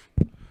 yourself.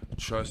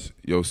 Trust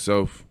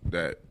yourself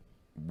that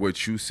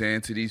what you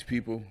saying to these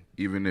people,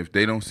 even if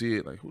they don't see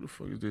it, like, who the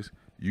fuck is this?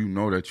 you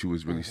know that you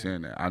was really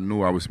saying that. I knew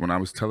when I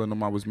was telling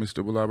them I was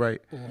Mr. Will I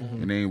Write,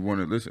 and they ain't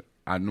want to listen.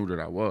 I knew that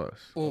I was.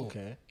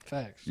 Okay.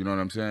 Facts. You know what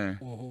I'm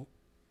saying?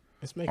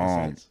 It's making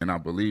sense. And I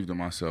believed in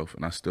myself,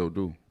 and I still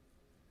do.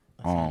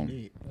 That's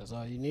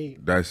all you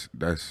need.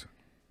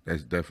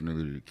 That's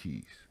definitely the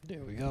keys. There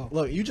we go.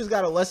 Look, you just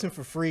got a lesson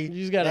for free. You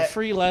just got a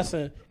free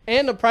lesson,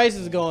 and the price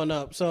is going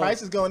up. So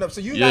Price is going up,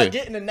 so you're Yeah. not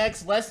getting the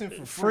next lesson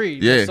for free.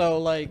 free. Yeah. So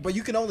like, But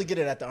you can only get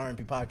it at the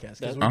R&B podcast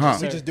because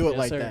That's- we just do it Yes,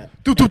 like sir.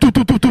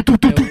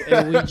 that.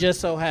 and we just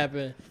so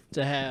happen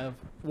to have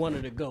one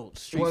of the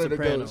goats, Street One of the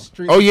Soprano, goats,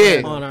 Street Oh, yeah.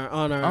 Soprano.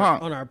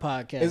 on our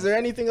podcast. Is there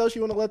anything else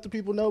you want to let the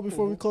people know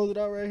before we close it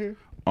out right here?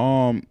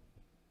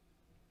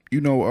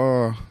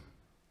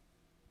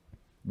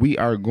 We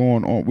are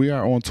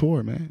on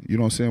tour, man. You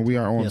know what I'm saying? We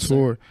are on Yes, sir.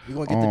 tour. We're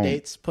going to get the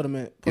dates, put them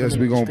in. Yes,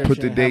 we're gonna put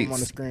the description, have 'em dates on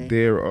the screen.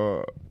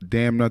 there.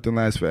 Damn Nothing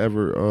Lasts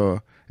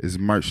Forever is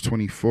March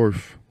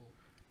 24th.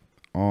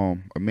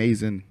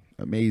 Amazing.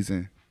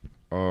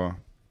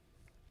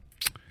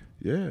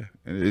 Yeah,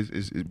 and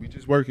it's we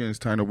just working. It's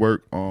time to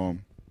work.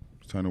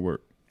 It's time to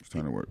work.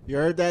 You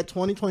heard that?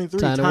 2023,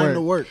 Time time to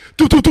to work.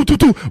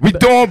 We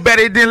doing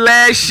better than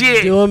last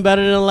year. Doing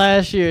better than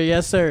last year,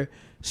 yes, sir.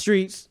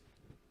 Streets,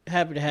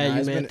 happy to have Nah, you,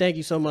 it's man. been- Thank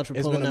you so much for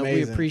it's pulling been up. We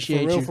amazing.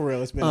 appreciate For real, you. for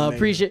real, it's been amazing.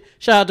 Appreciate.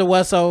 Shout out to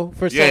Wesso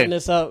for setting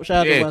this up.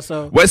 Shout out to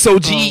Wesso. Wesso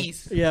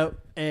G's. Yep.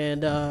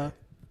 And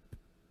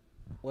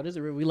what is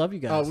it? We love you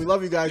guys. We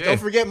love you guys. Yeah. Don't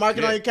forget, mark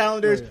it on your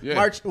calendars. Yeah.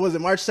 March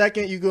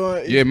 2nd? You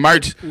going? Yeah,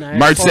 March Niagara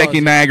 2nd,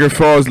 Falls. Niagara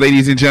Falls,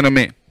 ladies and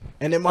gentlemen.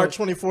 And then March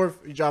 24th,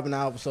 you dropping the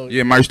album. So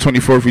Yeah, March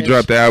 24th we And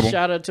dropped the album.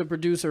 Shout out to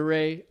producer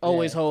Ray,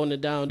 always holding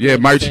it down. Yeah,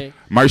 doing his thing.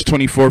 March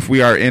 24th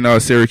we are in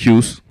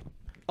Syracuse.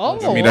 Oh,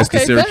 I mean that's the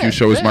okay, Syracuse bet,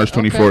 show. It's bet, March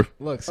okay. 24th.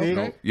 look, see,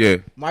 Yeah,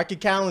 mark your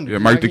calendar. yeah.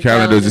 Mark the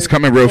calendars. It's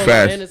coming real And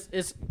fast.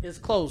 it's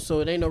close, so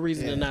it ain't no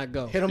reason to not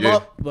go. Hit him Yeah.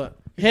 up. But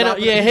He hit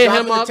dropping- he hit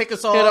dropping him the up.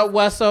 tickets Hit off. up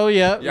Wesso.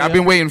 Yeah, I've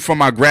been waiting for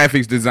my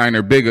graphics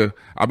designer, Bigger.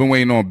 I've been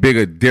waiting on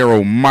Bigger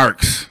Daryl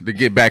Marks to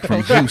get back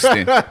from Houston.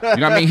 You know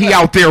what I mean? He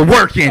out there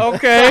working.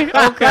 Okay. You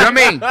know what I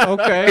mean?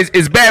 Okay.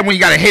 It's bad when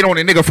you gotta hate on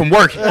a nigga from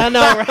working. I know.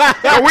 Right?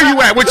 Yo, where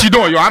you at? What you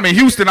doing? Yo, I'm in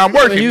Houston. I'm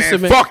working,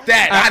 Houston, man. man. Fuck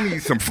that. I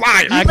need some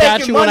flyers. I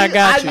got you when I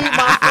got you. I need my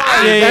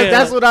flyers. Yeah.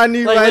 That's what I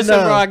need Like, right listen,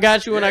 now. bro, I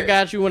got you when I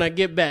got you when I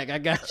get back. I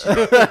got you.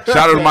 Shout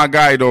out to my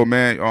guy though,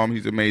 man.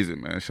 He's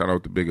amazing, man. Shout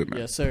out to Bigger, man.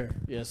 Yes, sir.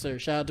 Yes, sir.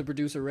 Shout out to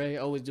producer Ray,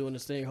 always doing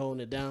this thing,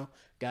 holding it down.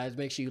 Guys,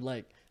 make sure you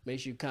like, make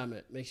sure you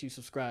comment, make sure you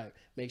subscribe,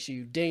 make sure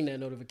you ding that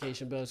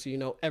notification bell so you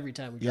know every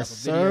time we drop Yes,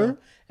 a video. sir.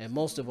 And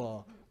most of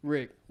all,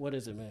 Rick, what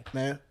is it, man?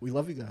 Man, we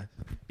love you guys.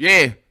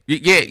 Yeah.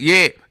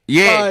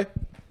 Bye.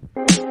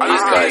 These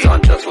guys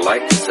aren't just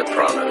like the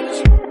Sopranos.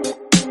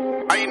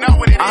 You know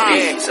what it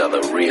is. These are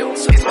the real I'm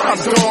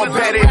Sopranos. doing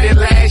better than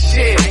last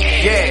year.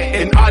 Yeah,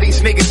 and all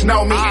these niggas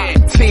know me.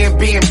 10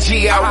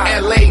 BMG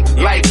out LA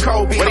like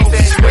Kobe.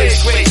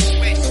 Swish.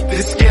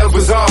 The scales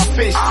was all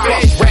fish.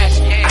 Rap.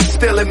 I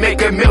still make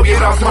 $1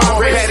 million off my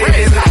wrist. Better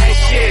than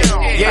last year.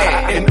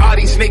 Yeah, and all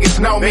these niggas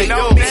know me.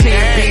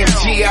 10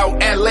 BMG out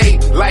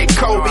LA like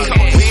Kobe.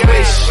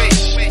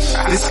 Swish.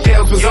 The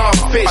scales was all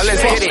fish.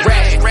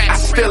 Rap. I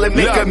still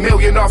make $1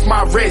 million off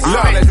my wrist.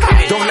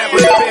 Don't ever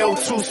feel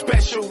too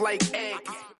special like egg.